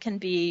if that can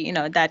be.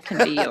 That can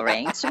be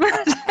arranged.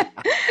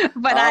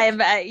 But I'm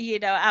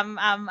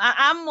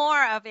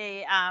more of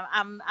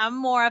I'm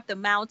more of the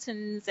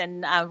mountains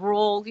and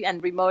rural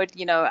and remote.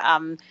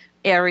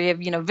 Area of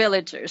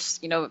villagers.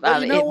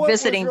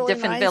 Visiting really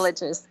different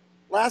villages.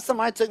 Last time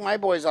I took my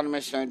boys on a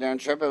missionary dinner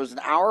trip, it was an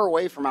hour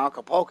away from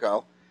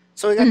Acapulco.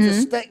 So we got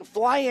to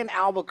fly in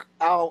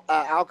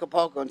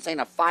Acapulco and stay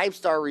in a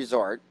 5-star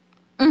resort.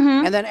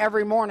 And then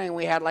every morning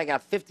we had like a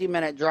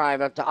 50-minute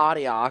drive up to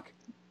Adiak.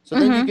 So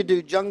then you could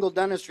do jungle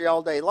dentistry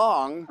all day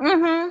long.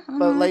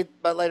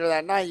 But later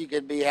that night you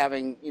could be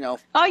having,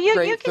 Oh,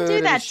 you can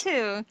do that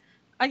too.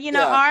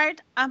 Our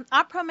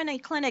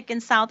permanent clinic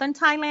in southern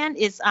Thailand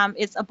is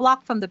a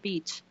block from the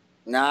beach.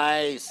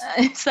 Nice.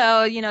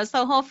 So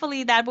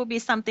hopefully that will be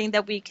something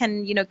that we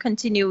can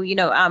continue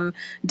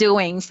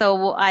doing.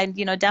 So I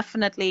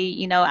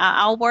definitely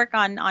I'll work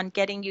on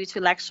getting you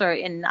to lecture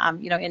in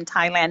in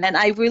Thailand. And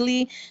I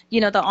really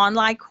the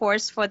online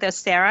course for the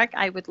Cerec,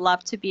 I would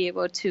love to be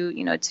able to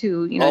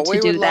to do that.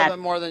 We would love it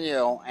more than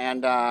you,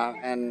 and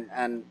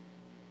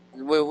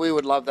we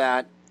would love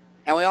that.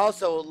 And we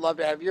also would love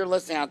to have, if you're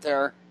listening out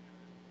there,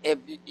 if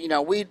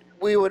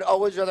we would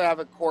always rather have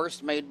a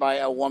course made by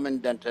a woman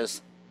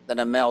dentist than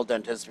a male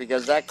dentist,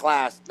 because that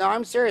class, no,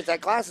 I'm serious,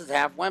 that class is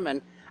half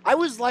women. I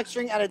was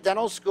lecturing at a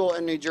dental school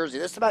in New Jersey.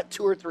 This is about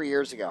 2 or 3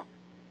 years ago.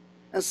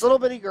 And this little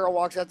bitty girl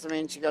walks up to me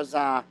and she goes,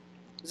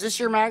 is this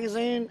your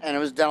magazine? And it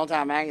was Dental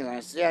Town magazine. I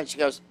said, yeah. And she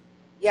goes,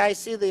 yeah, I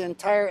see the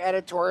entire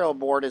editorial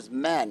board is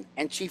men.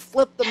 And she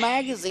flipped the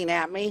magazine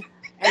at me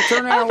and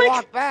turned around and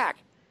walked back.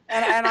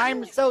 And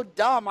I'm so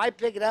dumb. I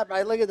pick it up and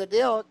I look at the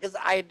deal because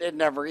it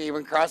never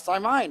even crossed my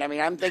mind. I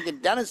mean, I'm thinking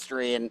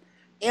dentistry and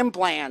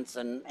implants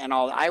and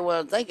all. I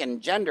wasn't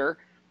thinking gender.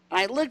 And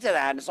I looked at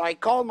that, and so I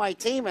called my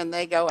team, and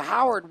they go,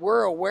 Howard,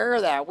 we're aware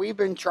of that. We've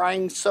been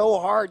trying so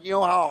hard. You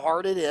know how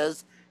hard it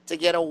is to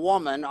get a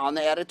woman on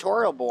the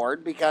editorial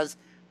board because,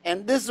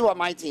 and this is what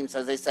my team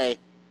says. They say,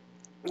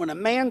 when a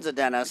man's a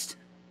dentist,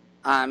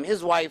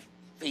 his wife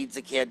feeds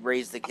the kid,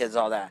 raises the kids,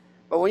 all that.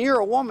 But when you're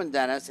a woman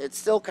dentist, it's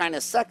still kind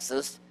of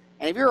sexist.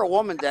 And if you're a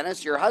woman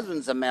dentist, your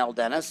husband's a male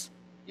dentist,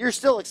 you're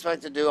still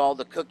expected to do all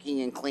the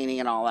cooking and cleaning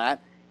and all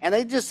that. And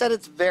they just said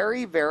it's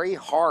very, very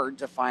hard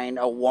to find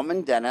a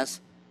woman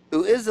dentist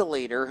who is a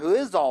leader, who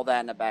is all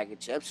that in a bag of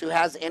chips, who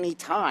has any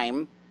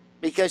time,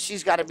 because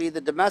she's got to be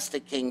the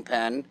domestic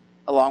kingpin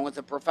along with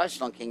the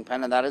professional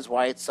kingpin, and that is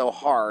why it's so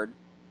hard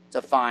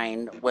to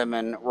find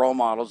women role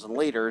models and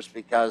leaders,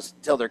 because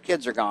till their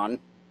kids are gone,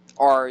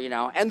 or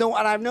and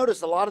I've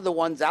noticed a lot of the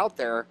ones out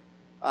there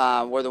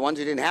were the ones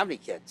who didn't have any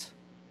kids.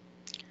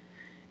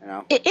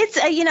 It's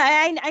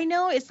I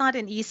know it's not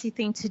an easy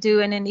thing to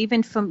do, and then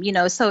even from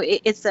so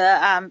it's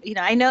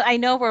I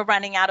know we're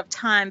running out of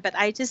time, but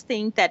I just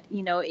think that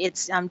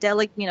it's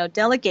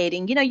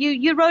delegating.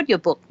 You wrote your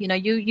book.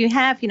 You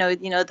have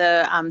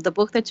the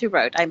book that you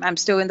wrote. I'm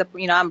still in the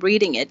I'm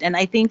reading it, and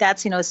I think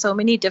that's so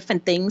many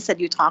different things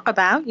that you talk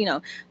about.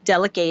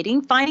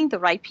 Delegating, finding the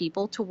right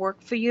people to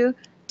work for you,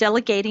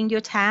 delegating your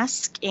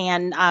task,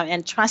 and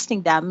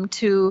trusting them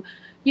to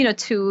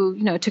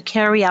to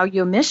carry out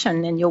your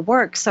mission and your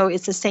work. So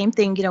it's the same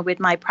thing,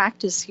 with my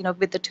practice,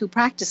 with the two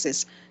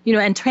practices,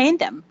 and train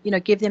them,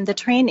 give them the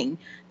training.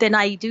 Then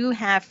I do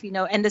have,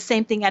 and the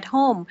same thing at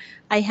home.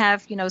 I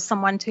have,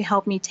 someone to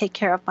help me take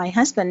care of my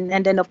husband.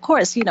 And then, of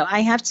course,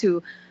 I have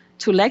to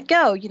let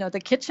go. The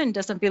kitchen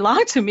doesn't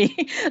belong to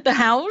me. The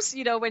house,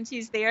 when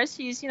she's there,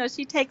 she's,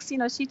 she takes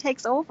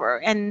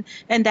over. And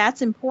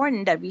that's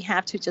important, that we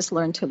have to just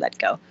learn to let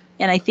go.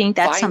 And I think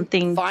that's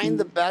something. Find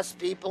the best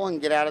people and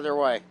get out of their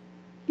way.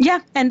 Yeah,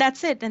 and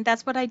that's it. And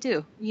that's what I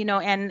do,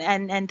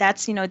 and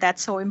that's,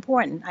 that's so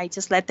important. I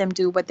just let them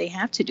do what they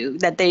have to do,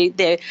 that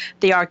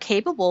they are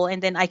capable,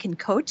 and then I can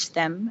coach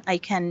them. I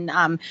can,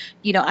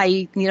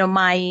 with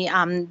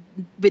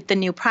the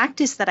new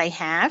practice that I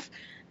have,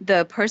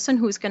 the person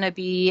who's going to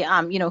be,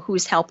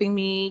 who's helping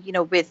me,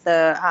 with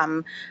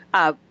the,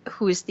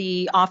 who's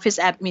the office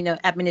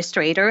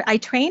administrator, I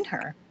train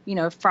her,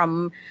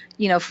 from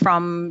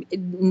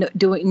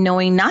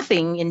knowing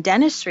nothing in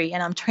dentistry,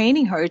 and I'm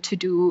training her to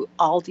do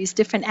all these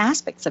different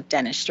aspects of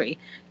dentistry.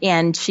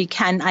 And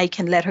I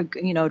can let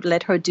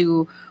her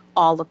do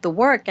all of the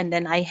work. And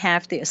then I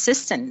have the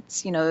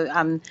assistants,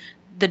 the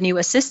new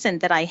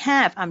assistant that I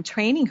have, I'm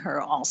training her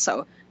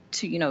also.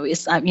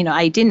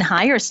 I didn't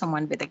hire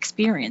someone with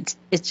experience.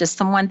 It's just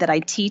someone that I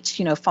teach,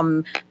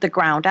 from the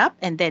ground up,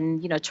 and then,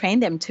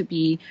 train them to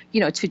be,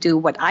 to do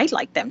what I'd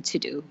like them to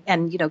do.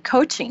 And,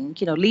 coaching,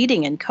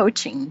 leading and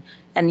coaching.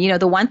 And,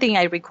 the one thing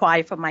I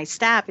require from my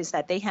staff is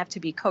that they have to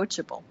be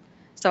coachable.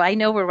 So I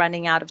know we're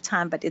running out of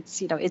time, but it's,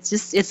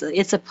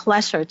 it's a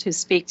pleasure to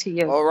speak to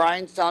you. Well,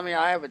 Ryan's telling me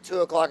I have a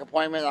 2:00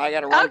 appointment that I got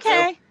to run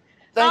to.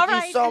 Thank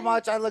you so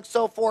much. I look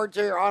so forward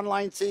to your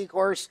online C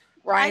course.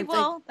 Ryan,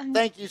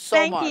 thank you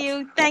so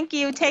much. Thank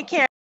you. Take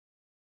care.